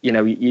because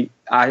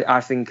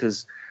I think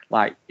as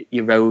like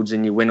your Rhodes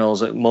and your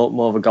Winnalls are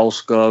more of a goal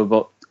scorer,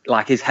 but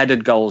like his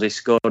headed goals, he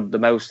scored the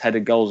most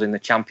headed goals in the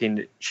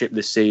championship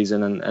this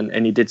season,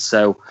 and he did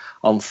so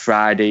on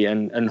Friday.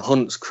 And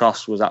Hunt's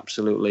cross was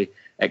absolutely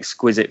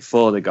exquisite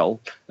for the goal.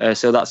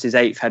 So that's his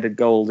 8th headed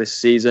goal this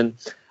season.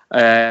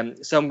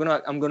 So I'm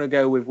gonna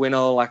go with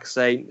Winnall. Like I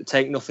say,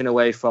 take nothing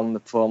away from the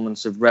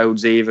performance of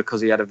Rhodes either,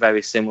 because he had a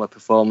very similar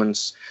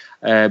performance.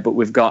 But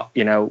we've got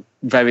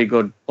very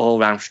good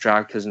all-round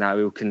strikers now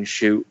who can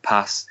shoot,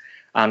 pass,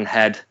 and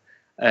head.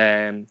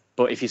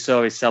 But if you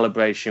saw his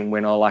celebration,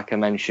 Winnall, like I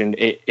mentioned,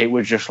 it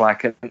was just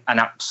like an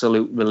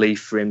absolute relief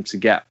for him to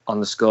get on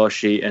the score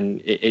sheet,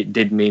 and it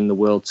did mean the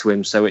world to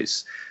him. So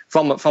it's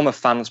from a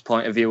fan's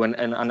point of view,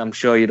 and I'm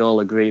sure you'd all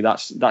agree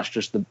that's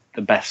just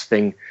the best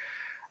thing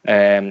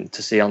to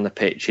see on the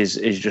pitch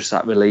is just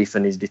that relief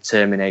and his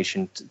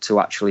determination to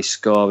actually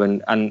score,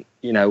 and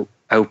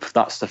hope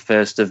that's the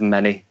first of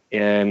many.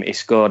 He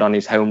scored on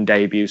his home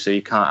debut, so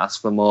you can't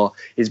ask for more.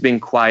 He's been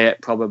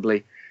quiet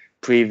probably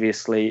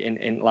previously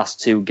in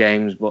last 2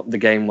 games, but the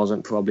game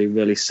wasn't probably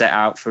really set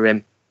out for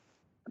him.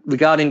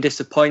 Regarding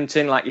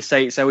disappointing, like you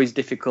say, it's always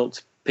difficult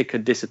to pick a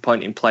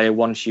disappointing player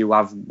once you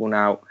have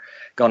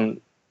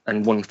gone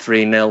and won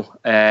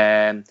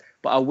 3-0.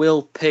 But I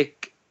will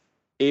pick,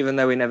 even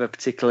though he never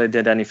particularly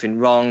did anything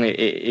wrong,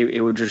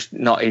 it was just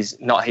not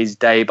his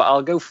day. But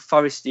I'll go for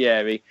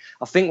Forestieri.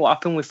 I think what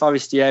happened with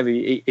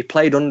Forestieri, he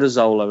played under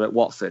Zola at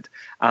Watford,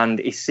 and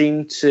he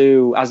seemed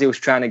to, as he was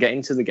trying to get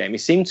into the game, he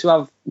seemed to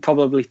have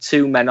probably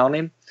 2 men on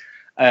him.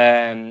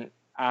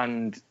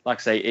 And like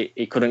I say,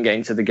 he couldn't get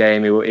into the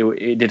game.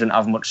 He didn't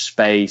have much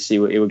space. He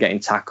was getting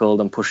tackled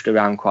and pushed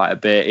around quite a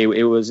bit.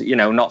 It was,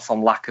 not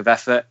from lack of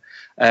effort.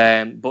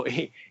 But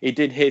he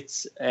did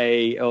hit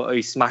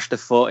he smashed a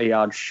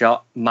 40-yard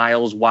shot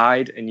miles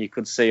wide, and you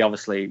could see,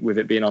 obviously, with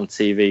it being on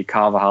TV,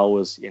 Carvajal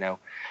was,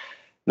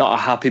 not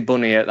a happy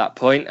bunny at that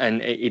point, and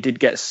he did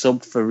get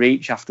subbed for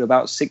Reach after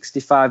about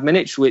 65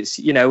 minutes, which,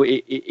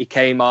 he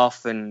came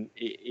off and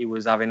he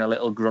was having a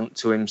little grunt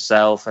to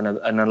himself and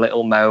a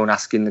little moan,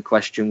 asking the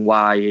question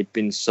why he'd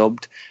been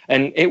subbed.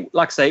 And it,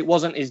 like I say, it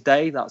wasn't his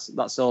day.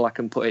 That's all I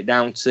can put it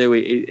down to.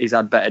 He's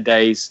had better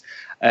days.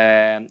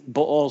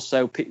 But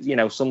also,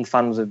 some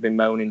fans have been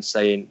moaning,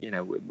 saying,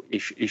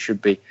 he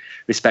should be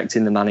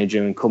respecting the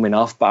manager and coming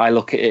off. But I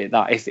look at it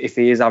that if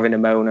he is having a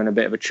moan and a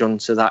bit of a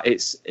chunter, that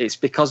it's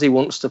because he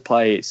wants to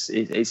play. It's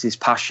his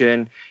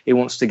passion. He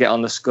wants to get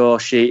on the score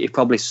sheet. He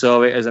probably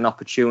saw it as an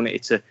opportunity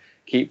to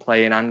keep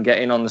playing and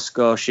getting on the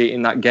score sheet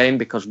in that game,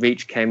 because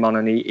Reach came on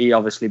and he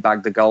obviously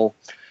bagged the goal.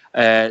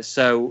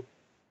 So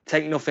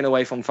take nothing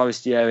away from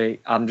Forestieri.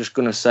 I'm just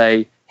going to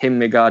say him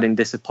regarding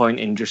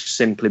disappointing, just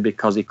simply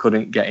because he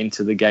couldn't get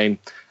into the game,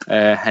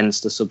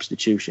 hence the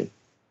substitution.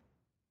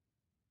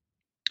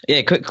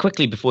 Yeah,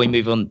 quickly before we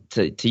move on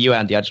to you,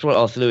 Andy, I just want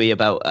to ask Louis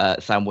about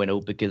Sam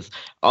Winnall, because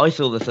I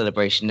saw the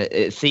celebration.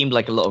 It seemed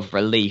like a lot of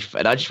relief,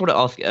 and I just want to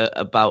ask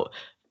about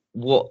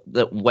what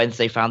the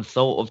Wednesday fans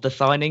thought of the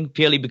signing,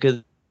 purely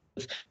because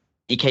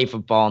he came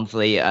from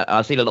Barnsley.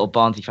 I've seen a lot of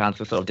Barnsley fans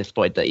were sort of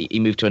disappointed that he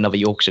moved to another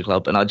Yorkshire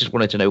club, and I just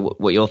wanted to know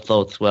what your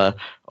thoughts were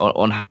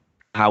on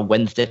how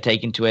Wednesday have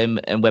taken to him,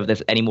 and whether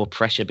there's any more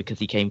pressure because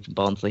he came from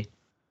Barnsley.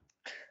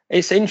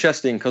 It's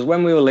interesting, because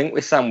when we were linked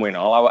with Sam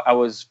Winnall, I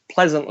was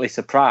pleasantly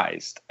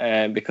surprised,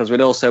 because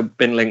we'd also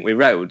been linked with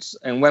Rhodes.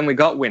 And when we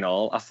got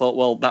Winnall, I thought,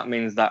 well, that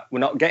means that we're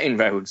not getting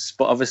Rhodes.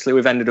 But obviously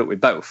we've ended up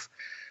with both.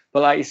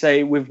 But like you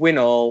say, with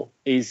Winnall,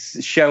 he's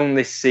shown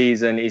this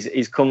season,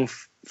 he's come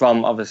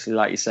from, obviously,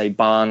 like you say,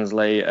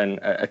 Barnsley, and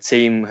a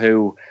team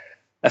who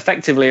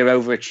effectively are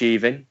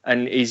overachieving,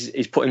 and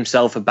he's put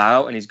himself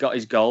about, and he's got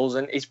his goals,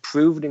 and he's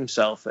proved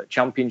himself at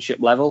championship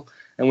level.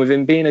 And with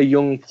him being a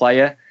young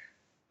player,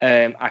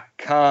 I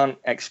can't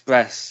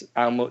express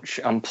how much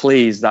I'm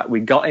pleased that we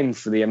got him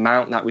for the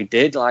amount that we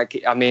did. I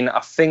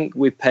think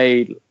we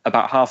paid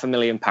about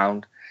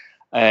 £500,000,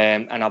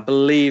 and I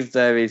believe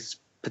there is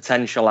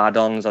potential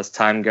add-ons as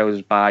time goes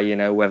by,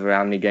 whether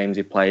how many games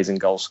he plays and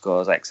goal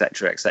scores,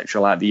 etc.,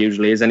 like there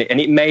usually is. And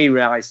it may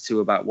rise to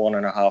about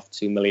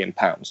 £1.5–2 million.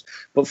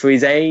 But for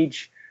his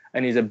age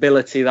and his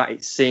ability, that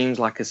it seems,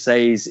 like I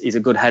say, he's a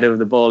good header of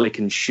the ball. He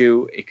can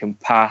shoot, he can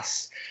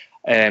pass.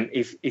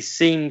 He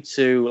seemed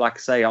to, like I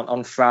say,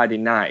 on Friday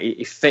night,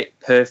 he fit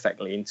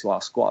perfectly into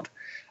our squad.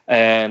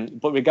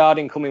 But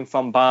regarding coming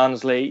from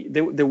Barnsley,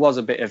 there was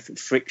a bit of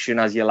friction,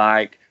 as you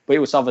like, but it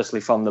was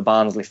obviously from the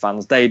Barnsley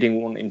fans. They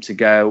didn't want him to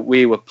go.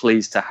 We were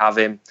pleased to have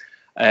him.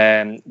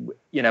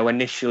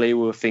 Initially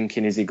we were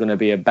thinking, is he going to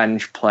be a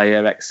bench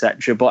player,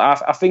 etc.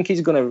 But I think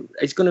he's going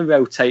to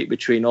rotate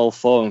between all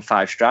 4 and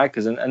 5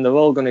 strikers, and they're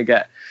all going to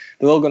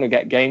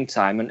get game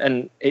time.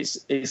 And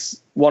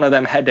it's one of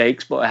them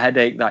headaches, but a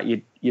headache that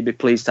you'd be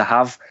pleased to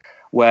have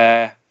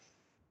where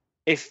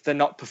if they're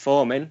not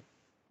performing,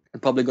 they're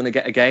probably going to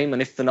get a game,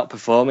 and if they're not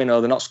performing or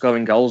they're not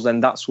scoring goals,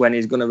 then that's when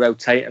he's going to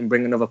rotate and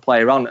bring another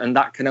player on, and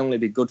that can only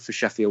be good for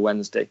Sheffield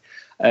Wednesday.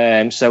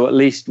 So at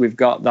least we've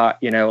got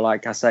that,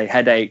 like I say,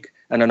 headache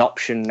and an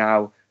option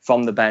now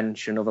from the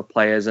bench and other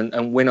players, and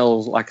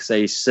Winnall, like I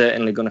say, is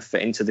certainly going to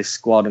fit into this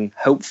squad, and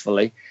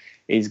hopefully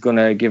he's going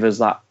to give us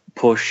that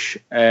push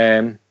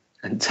and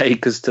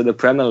take us to the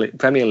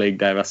Premier League,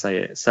 dare I say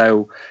it.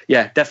 So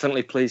yeah,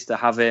 definitely pleased to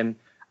have him,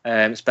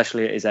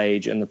 especially at his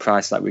age and the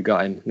price that we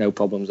got him. No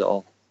problems at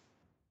all.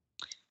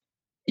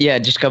 Yeah,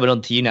 just coming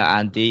on to you now,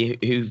 Andy,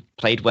 who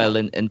played well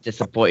and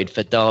disappointed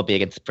for Derby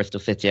against Bristol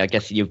City. I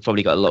guess you've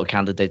probably got a lot of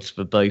candidates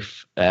for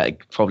both,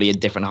 probably in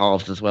different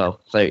halves as well.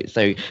 So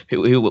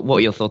what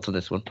are your thoughts on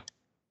this one?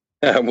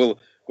 Well,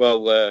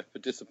 for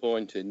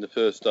disappointing, the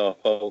first half,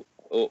 all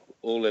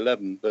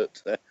 11.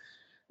 But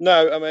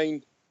no, I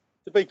mean,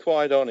 to be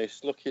quite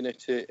honest, looking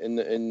at it in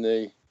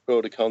the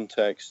broader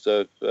context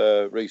of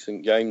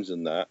recent games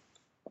and that,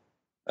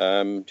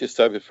 just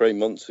over 3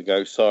 months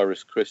ago,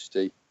 Cyrus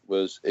Christie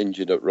was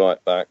injured at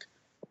right back,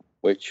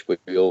 which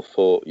we all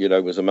thought,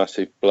 was a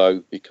massive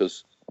blow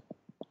because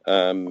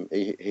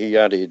he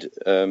added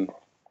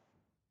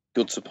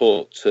good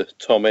support to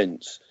Tom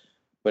Ince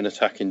when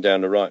attacking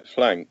down the right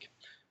flank.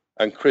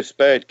 And Chris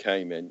Baird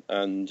came in,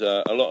 and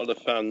a lot of the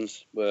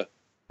fans were,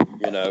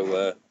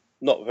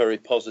 not very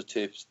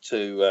positive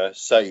to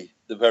say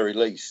the very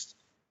least,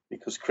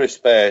 because Chris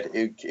Baird,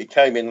 he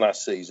came in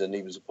last season,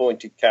 he was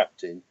appointed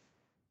captain,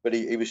 but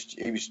he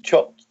was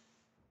chopped.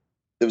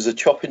 There was a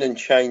chopping and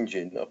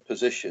changing of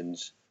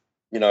positions,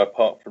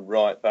 apart from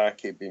right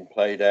back, he'd been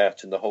played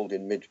out in the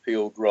holding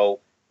midfield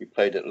role. He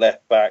played at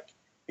left back.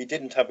 He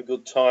didn't have a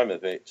good time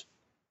of it.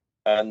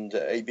 And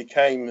he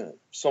became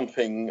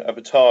something of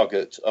a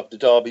target of the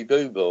Derby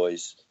Boo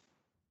Boys.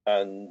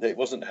 And it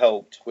wasn't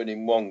helped when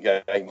in one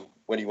game,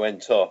 when he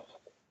went off,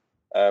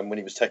 when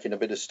he was taking a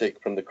bit of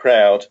stick from the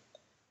crowd,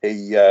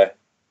 he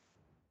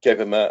gave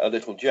him a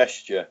little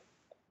gesture.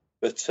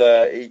 But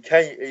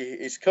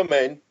he's come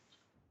in,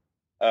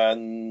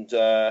 and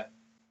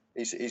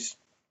he's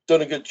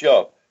done a good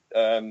job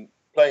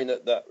playing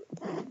at that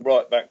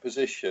right back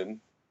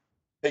position.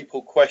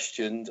 People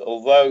questioned,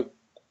 although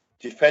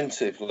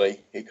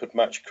defensively he could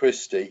match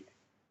Christie,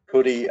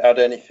 could he add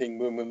anything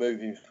when we're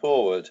moving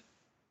forward?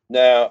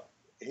 Now,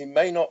 he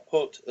may not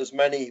put as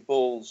many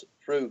balls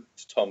through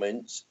to Tom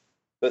Ince,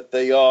 but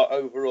they are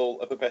overall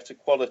of a better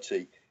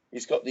quality.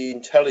 He's got the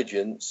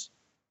intelligence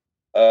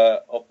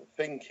of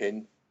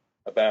thinking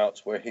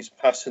about where he's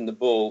passing the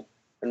ball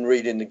and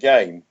reading the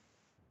game,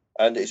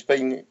 and it's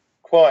been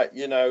quite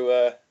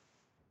a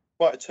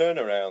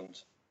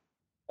turnaround.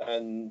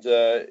 And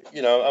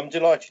I'm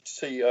delighted to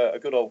see a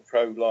good old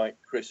pro like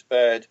Chris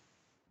Baird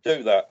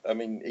do that. I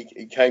mean,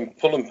 he came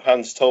full and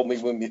pants, told me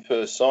when we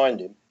first signed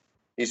him,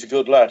 he's a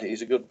good lad,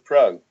 he's a good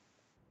pro,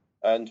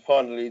 and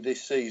finally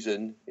this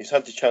season he's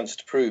had the chance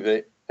to prove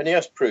it, and he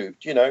has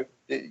proved. He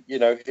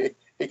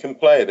can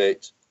play a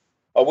bit.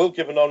 I will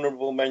give an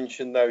honourable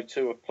mention though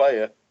to a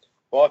player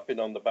I've been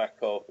on the back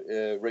of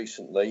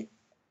recently,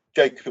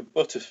 Jacob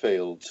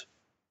Butterfield.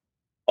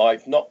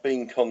 I've not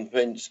been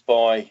convinced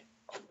by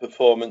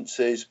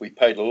performances. We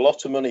paid a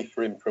lot of money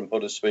for him from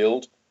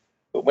Huddersfield,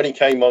 but when he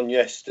came on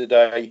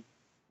yesterday,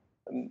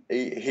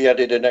 he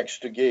added an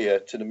extra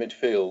gear to the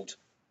midfield,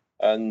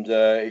 and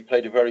he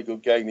played a very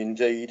good game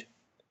indeed,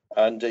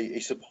 and he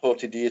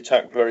supported the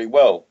attack very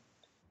well.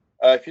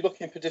 If you're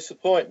looking for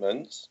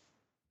disappointments,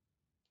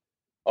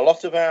 a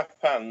lot of our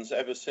fans,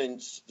 ever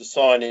since the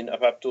signing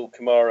of Abdul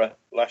Kamara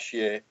last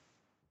year,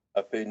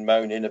 have been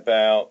moaning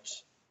about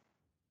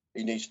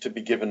he needs to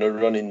be given a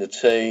run in the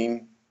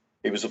team.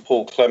 He was a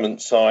Paul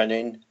Clement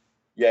signing,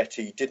 yet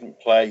he didn't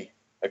play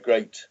a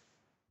great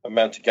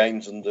amount of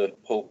games under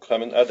Paul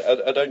Clement.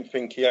 I don't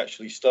think he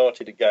actually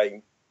started a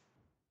game.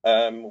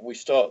 We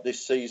start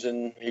this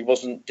season, he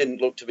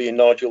didn't look to be in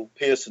Nigel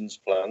Pearson's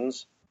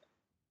plans,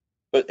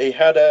 but he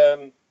had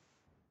a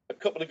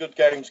couple of good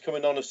games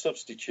coming on as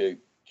substitute.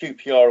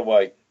 QPR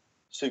away,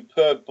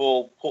 superb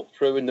ball put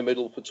through in the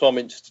middle for Tom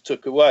Ince to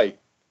tuck away,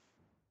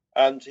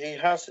 and he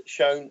has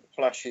shown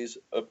flashes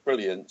of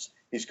brilliance.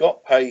 He's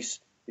got pace,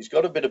 he's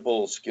got a bit of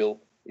ball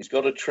skill, he's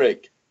got a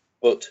trick,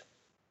 but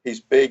his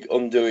big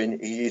undoing,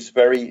 he is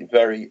very,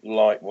 very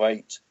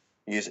lightweight.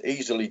 He is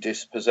easily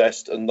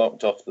dispossessed and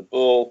knocked off the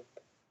ball,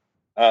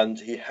 and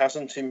he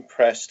hasn't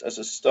impressed as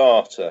a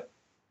starter.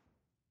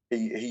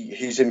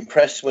 He's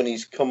impressed when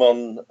he's come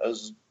on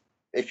as,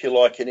 if you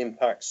like, an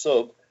impact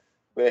sub,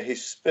 where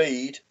his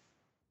speed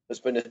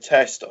has been a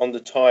test on the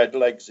tired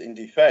legs in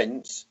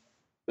defence,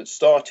 but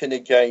starting a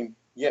game,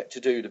 yet to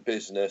do the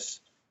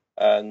business.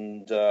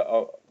 And,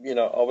 I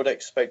would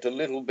expect a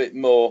little bit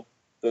more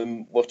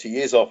than what he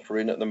is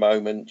offering at the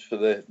moment for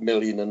the £1.5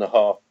 million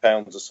or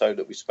so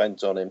that we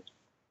spent on him.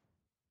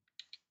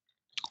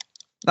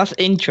 That's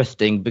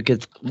interesting,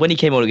 because when he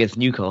came on against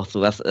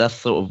Newcastle, that's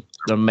sort of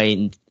the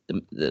main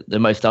the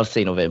most I've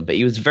seen of him. But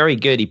he was very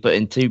good. He put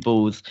in 2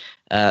 balls,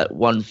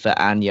 one for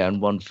Anya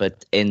and one for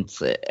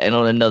Ince, and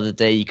on another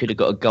day he could have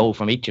got a goal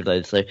from each of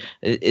those. So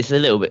it's a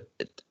little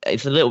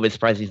bit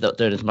surprising he's not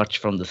doing as much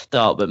from the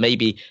start. But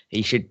maybe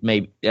he should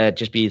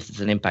just be used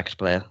as an impact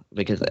player,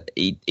 because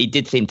he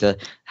did seem to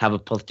have a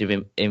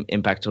positive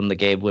impact on the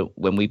game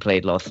when we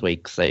played last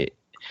week. So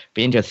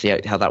be interesting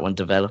to see how that one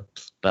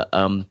develops. But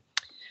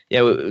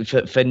yeah,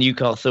 for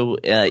Newcastle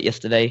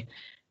yesterday,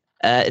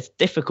 it's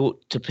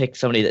difficult to pick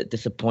somebody that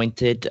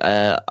disappointed.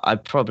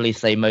 I'd probably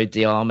say Mo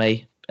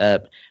Diarme,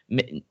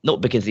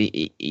 not because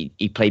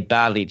he played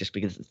badly, just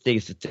because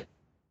things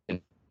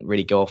didn't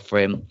really go off for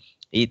him.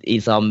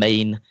 He's our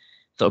main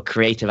sort of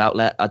creative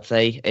outlet, I'd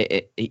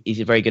say.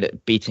 He's very good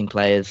at beating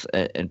players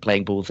and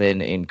playing balls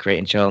in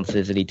creating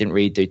chances, and he didn't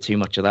really do too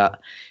much of that.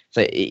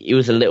 So he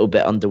was a little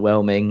bit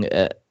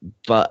underwhelming,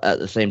 but at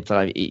the same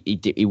time,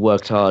 he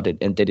worked hard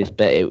and did his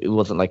bit. It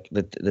wasn't like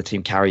the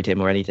team carried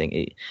him or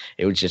anything.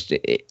 It was just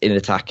in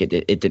attack. It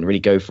didn't really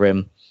go for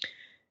him.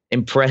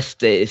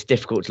 Impressed, it's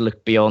difficult to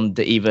look beyond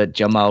either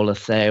Jamal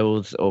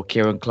Lascelles or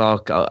Kieran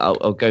Clark.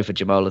 I'll go for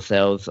Jamal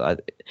Lascelles.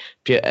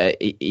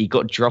 He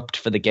got dropped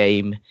for the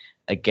game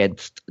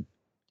against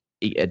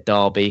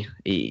Derby.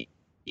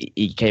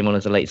 He came on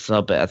as a late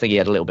sub, but I think he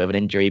had a little bit of an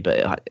injury.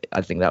 But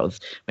I think that was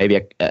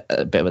maybe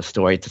a bit of a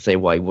story to say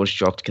why he was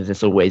dropped, because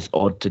it's always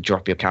odd to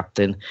drop your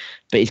captain.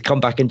 But he's come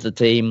back into the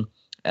team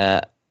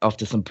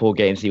after some poor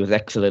games. He was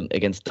excellent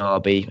against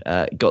Derby.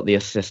 Got the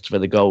assist for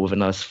the goal with a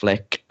nice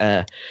flick.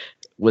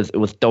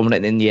 Was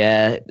dominant in the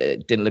air.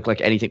 It didn't look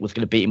like anything was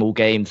going to beat him all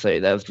game. So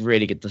that was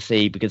really good to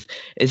see, because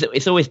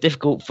it's always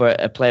difficult for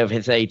a player of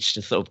his age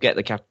to sort of get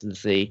the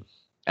captaincy.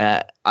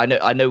 I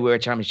know we're a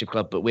championship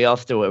club, but we are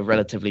still a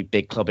relatively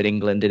big club in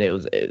England, and it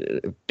was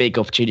a big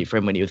opportunity for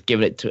him when he was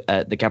given it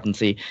to the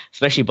captaincy,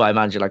 especially by a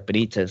manager like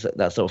Benitez,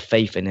 that sort of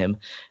faith in him.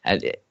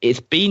 And it's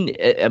been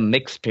a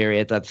mixed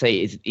period. I'd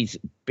say he's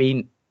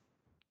been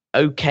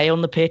okay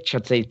on the pitch.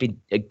 I'd say he's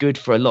been good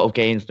for a lot of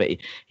games, but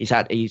he's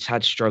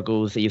had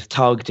struggles. He was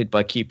targeted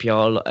by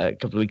QPR a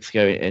couple of weeks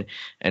ago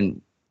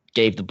and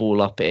gave the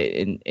ball up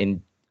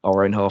in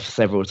our own half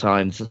several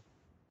times.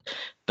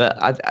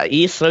 But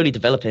he is slowly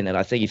developing, and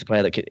I think he's a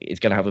player that is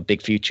going to have a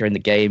big future in the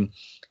game.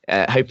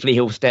 Hopefully,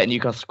 he'll stay at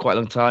Newcastle for quite a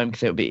long time,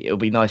 because it'll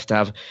be nice to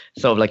have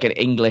sort of like an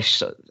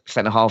English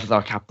centre half as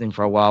our captain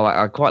for a while.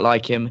 I quite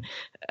like him,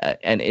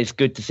 and it's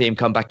good to see him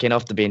come back in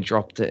after being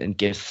dropped and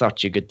give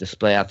such a good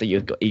display. I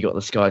think he got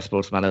the Sky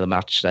Sports Man of the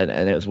Match, and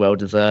it was well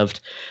deserved.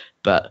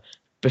 But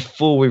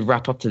before we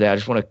wrap up today, I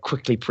just want to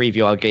quickly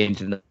preview our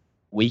games in the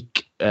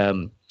week.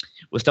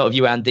 We'll start with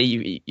you,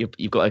 Andy.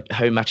 You've got a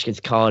home match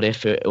against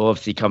Cardiff, who are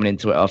obviously coming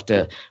into it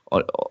after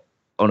on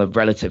a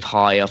relative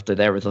high after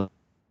their result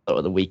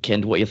of the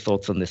weekend. What are your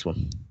thoughts on this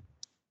one?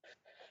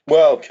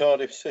 Well,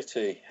 Cardiff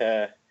City,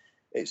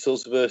 it's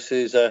us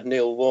versus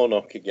Neil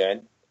Warnock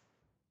again.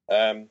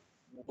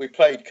 We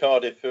played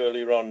Cardiff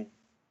earlier on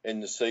in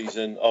the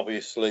season,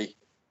 obviously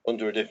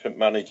under a different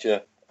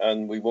manager,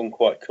 and we won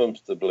quite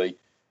comfortably.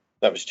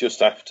 That was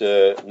just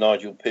after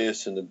Nigel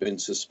Pearson had been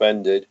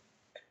suspended.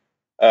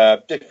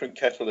 Different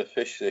kettle of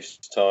fish this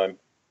time.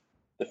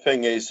 The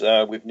thing is,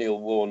 with Neil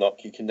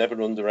Warnock, you can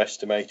never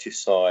underestimate his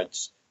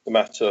sides, no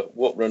matter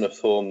what run of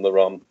form they're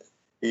on.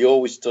 He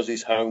always does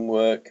his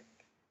homework.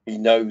 He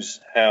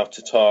knows how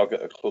to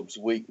target a club's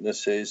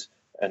weaknesses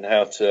and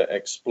how to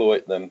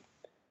exploit them.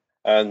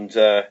 And,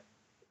 to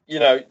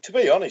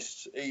be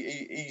honest,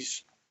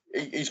 he's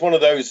one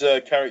of those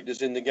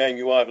characters in the game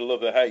you either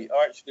love or hate.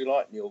 I actually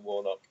like Neil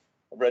Warnock.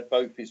 I've read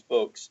both his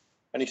books,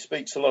 and he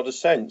speaks a lot of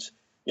sense.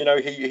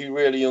 He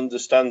really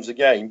understands the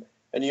game,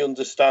 and he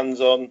understands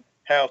on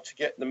how to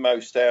get the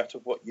most out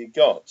of what you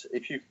got.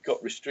 If you've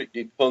got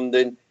restricted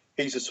funding,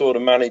 he's the sort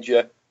of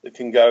manager that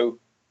can go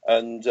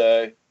and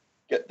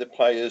get the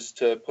players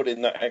to put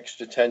in that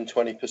extra 10,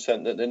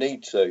 20% that they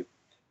need to.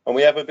 And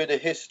we have a bit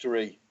of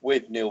history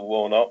with Neil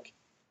Warnock.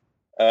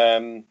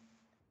 A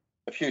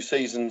few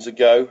seasons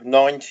ago,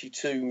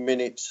 92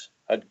 minutes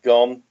had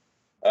gone.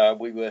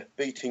 We were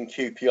beating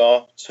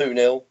QPR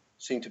 2-0.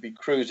 Seemed to be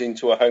cruising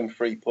to a home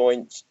 3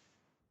 points,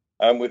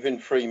 and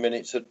within 3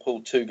 minutes had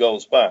pulled 2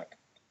 goals back.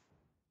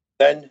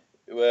 Then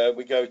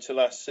we go to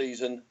last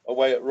season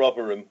away at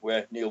Rotherham,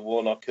 where Neil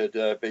Warnock had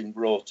been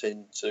brought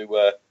in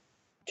to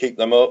keep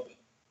them up.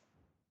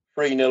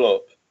 3-0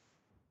 up,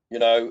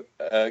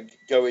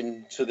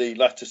 going to the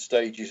latter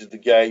stages of the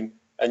game,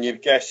 and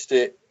you've guessed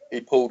it,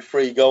 he pulled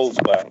 3 goals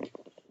back.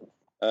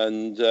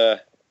 And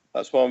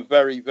that's why I'm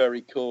very,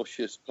 very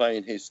cautious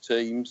playing his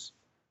teams.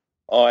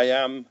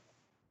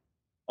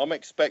 I'm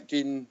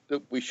expecting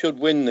that we should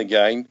win the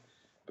game,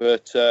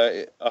 but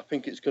I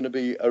think it's going to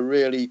be a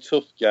really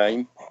tough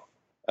game.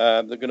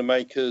 They're going to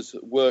make us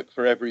work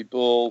for every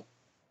ball,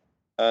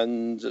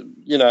 and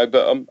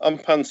but I'm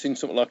fancying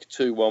something like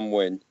a 2-1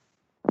 win.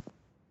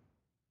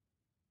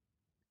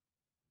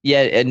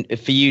 Yeah, and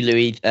for you,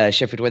 Louis,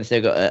 Sheffield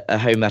Wednesday got a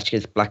home match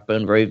against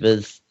Blackburn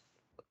Rovers.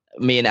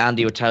 me and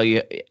Andy will tell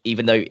you,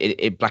 even though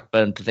in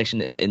Blackburn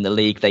position in the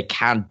league, they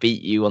can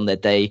beat you on their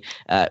day.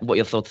 What are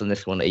your thoughts on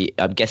this one?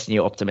 I'm guessing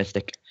you're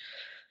optimistic.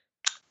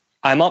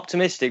 I'm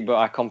optimistic, but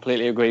I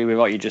completely agree with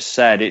what you just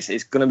said.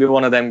 It's going to be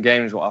one of them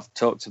games what I've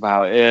talked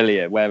about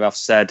earlier, where I've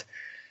said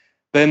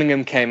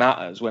Birmingham came at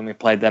us when we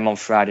played them on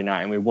Friday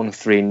night and we won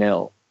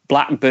 3-0.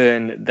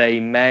 Blackburn, they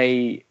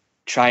may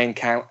try and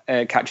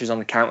catch us on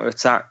the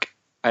counter-attack.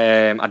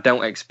 I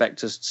don't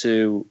expect us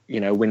to,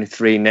 win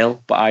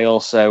 3-0, but I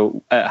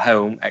also, at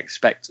home,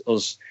 expect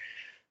us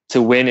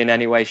to win in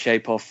any way,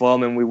 shape or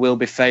form, and we will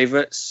be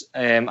favourites.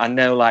 I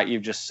know, like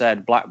you've just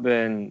said,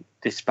 Blackburn,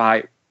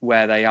 despite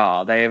where they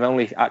are, they have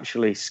only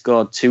actually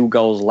scored 2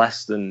 goals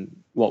less than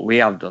what we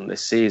have done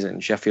this season.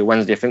 Sheffield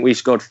Wednesday, I think we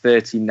scored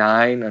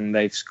 39 and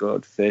they've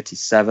scored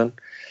 37.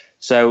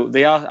 So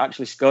they are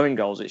actually scoring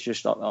goals. It's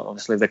just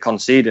obviously they're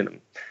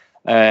conceding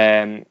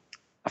them.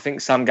 I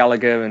think Sam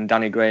Gallagher and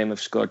Danny Graham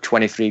have scored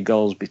 23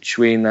 goals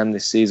between them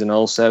this season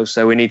also.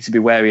 So we need to be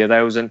wary of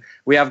those. And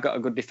we have got a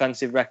good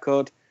defensive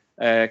record.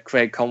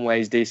 Craig Conway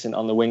is decent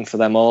on the wing for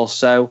them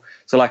also.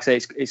 So like I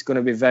say, it's going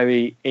to be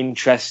very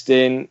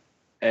interesting.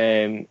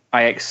 I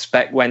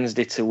expect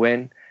Wednesday to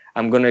win.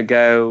 I'm going to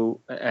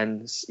go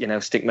and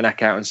stick my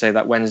neck out and say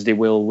that Wednesday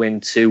will win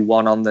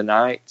 2-1 on the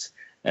night,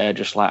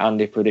 just like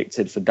Andy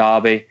predicted for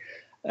Derby.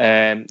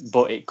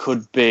 But it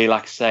could be,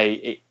 like I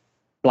say,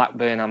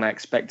 Blackburn, I'm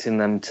expecting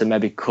them to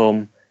maybe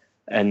come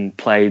and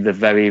play the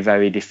very,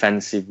 very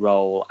defensive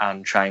role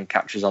and try and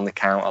catch us on the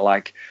counter,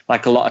 like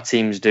a lot of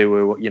teams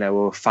do.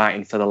 Who are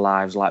fighting for their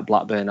lives, like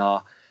Blackburn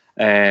are.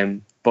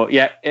 But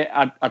yeah,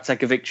 I'd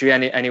take a victory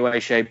any way,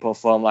 shape or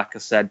form, like I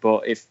said.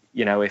 But if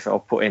I were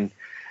putting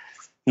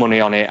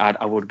money on it,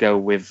 I would go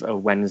with a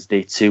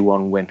Wednesday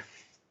 2-1 win.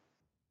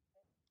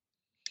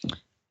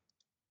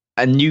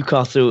 And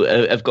Newcastle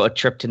have got a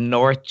trip to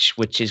Norwich,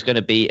 which is going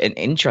to be an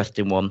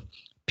interesting one,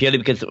 purely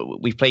because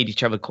we've played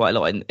each other quite a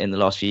lot in the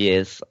last few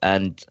years,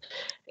 and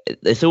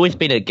it's always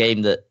been a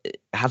game that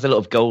has a lot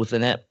of goals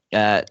in it.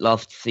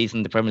 Last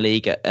season, the Premier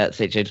League at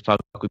St James Park,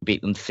 we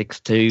beat them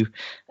 6-2,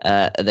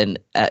 and then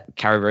at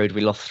Carrow Road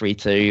we lost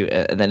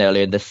 3-2, and then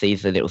earlier in this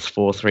season it was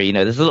 4-3.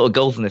 There's a lot of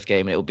goals in this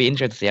game, and it will be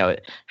interesting to see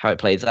how it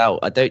plays out.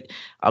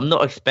 I'm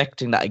not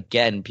expecting that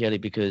again, purely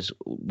because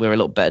we're a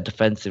lot better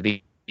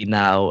defensively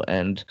now,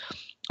 and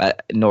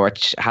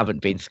Norwich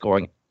haven't been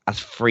scoring as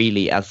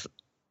freely as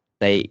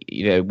they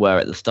were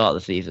at the start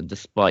of the season,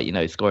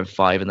 despite scoring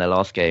 5 in their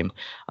last game.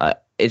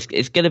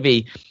 It's going to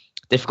be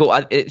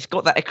difficult. It's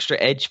got that extra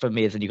edge for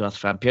me as a Newcastle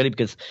fan, purely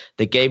because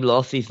the game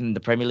last season in the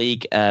Premier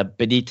League,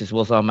 Benitez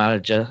was our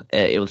manager.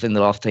 It was in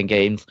the last 10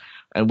 games,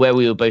 and where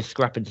we were both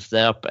scrapping to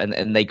stay up,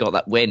 and they got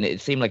that win.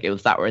 It seemed like it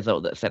was that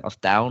result that sent us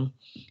down.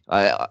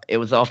 It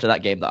was after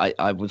that game that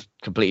I was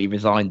completely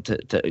resigned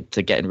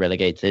to getting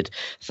relegated.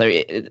 So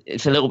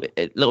it's a little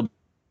bit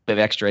of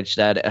extra edge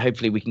there.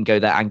 Hopefully we can go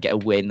there and get a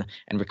win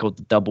and record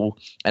the double.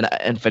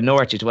 And for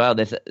Norwich as well,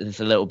 there's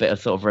a little bit of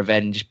sort of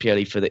revenge,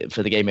 purely for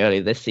the game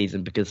earlier this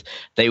season, because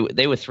they were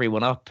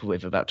 3-1 up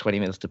with about 20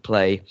 minutes to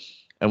play,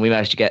 and we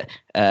managed to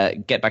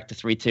get back to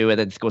 3-2 and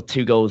then score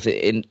 2 goals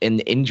in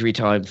injury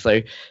time.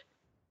 So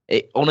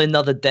on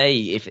another day,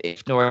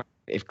 if Norwich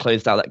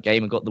closed out that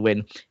game and got the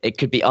win, it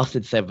could be us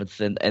in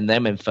 7th and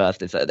them in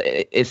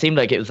 1st. It seemed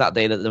like it was that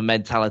day that the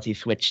mentality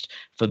switched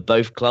for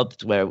both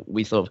clubs, where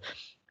we sort of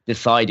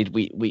decided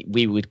we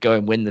would go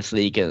and win this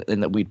league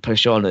and that we'd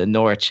push on, and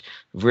Norwich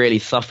really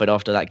suffered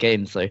after that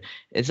game. So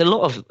it's a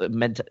lot of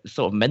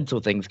mental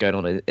things going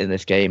on in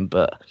this game,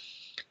 but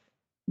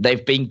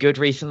they've been good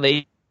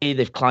recently.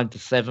 They've climbed to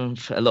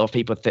 7th. A lot of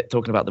people are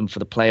talking about them for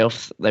the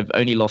playoffs. They've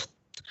only lost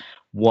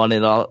 1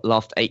 in our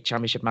last 8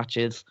 championship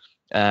matches,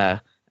 and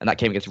that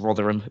came against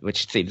Rotherham,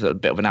 which seems a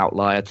bit of an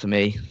outlier to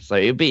me. So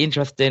it'll be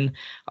interesting.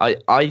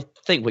 I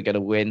think we're going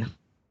to win.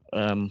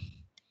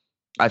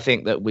 I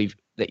think that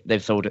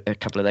they've sold a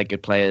couple of their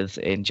good players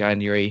in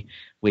January.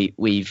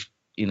 We've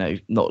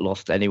not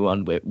lost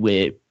anyone.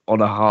 We're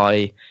on a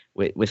high.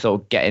 We're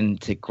sort of getting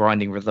to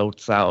grinding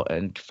results out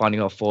and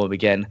finding our form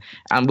again.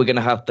 And we're going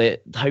to have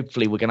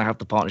hopefully we're going to have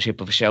the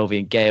partnership of Shelby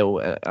and Gale.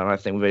 And I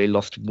think we've only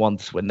lost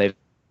once when they've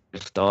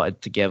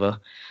started together.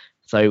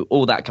 So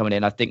all that coming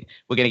in, I think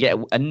we're going to get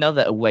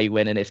another away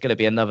win, and it's going to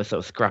be another sort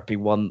of scrappy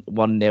 1-0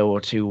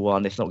 or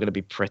 2-1. It's not going to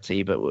be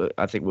pretty, but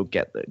I think we'll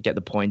get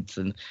the points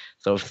and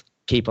sort of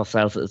keep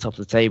ourselves at the top of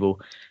the table.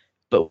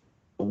 But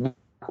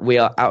we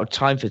are out of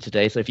time for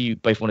today, so if you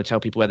both want to tell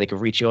people where they can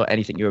reach you or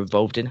anything you're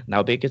involved in, now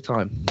would be a good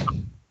time.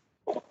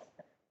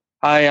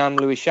 Hi, I'm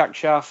Louis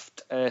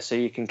Shackshaft, so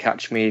you can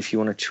catch me if you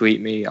want to tweet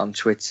me on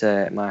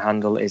Twitter. My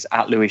handle is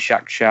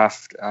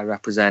 @LouisShackshaft. I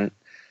represent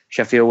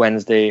Sheffield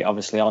Wednesday,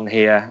 obviously, on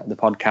here, the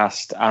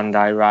podcast, and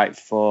I write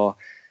for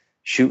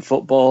Shoot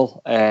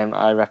Football.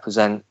 I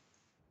represent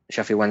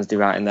Sheffield Wednesday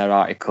writing their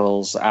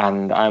articles,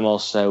 and I'm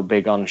also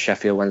big on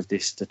Sheffield Wednesday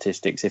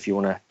statistics if you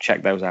want to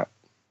check those out.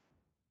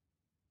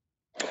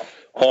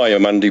 Hi,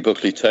 I'm Andy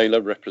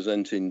Buckley-Taylor,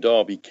 representing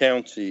Derby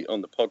County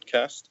on the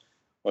podcast.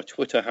 My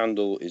Twitter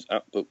handle is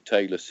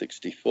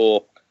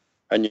 @BookTaylor64,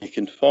 And you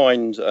can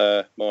find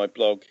my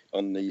blog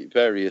on the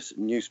various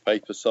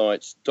newspaper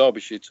sites,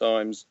 Derbyshire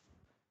Times,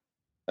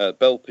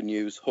 Belper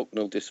News,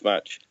 Hucknall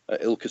Dispatch,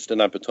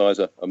 Ilkeston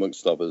Advertiser,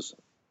 amongst others.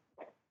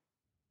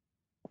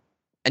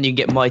 And you can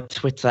get my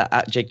Twitter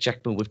at Jake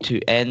Jackman with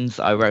 2 N's.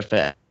 I wrote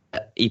for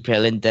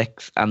EPL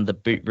Index and the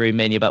Boot Room,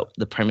 mainly about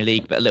the Premier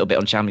League, but a little bit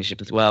on Championship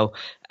as well.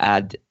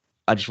 And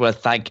I just want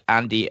to thank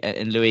Andy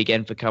and Louis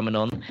again for coming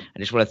on. I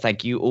just want to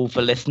thank you all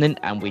for listening,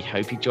 and we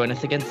hope you join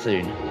us again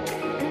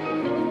soon.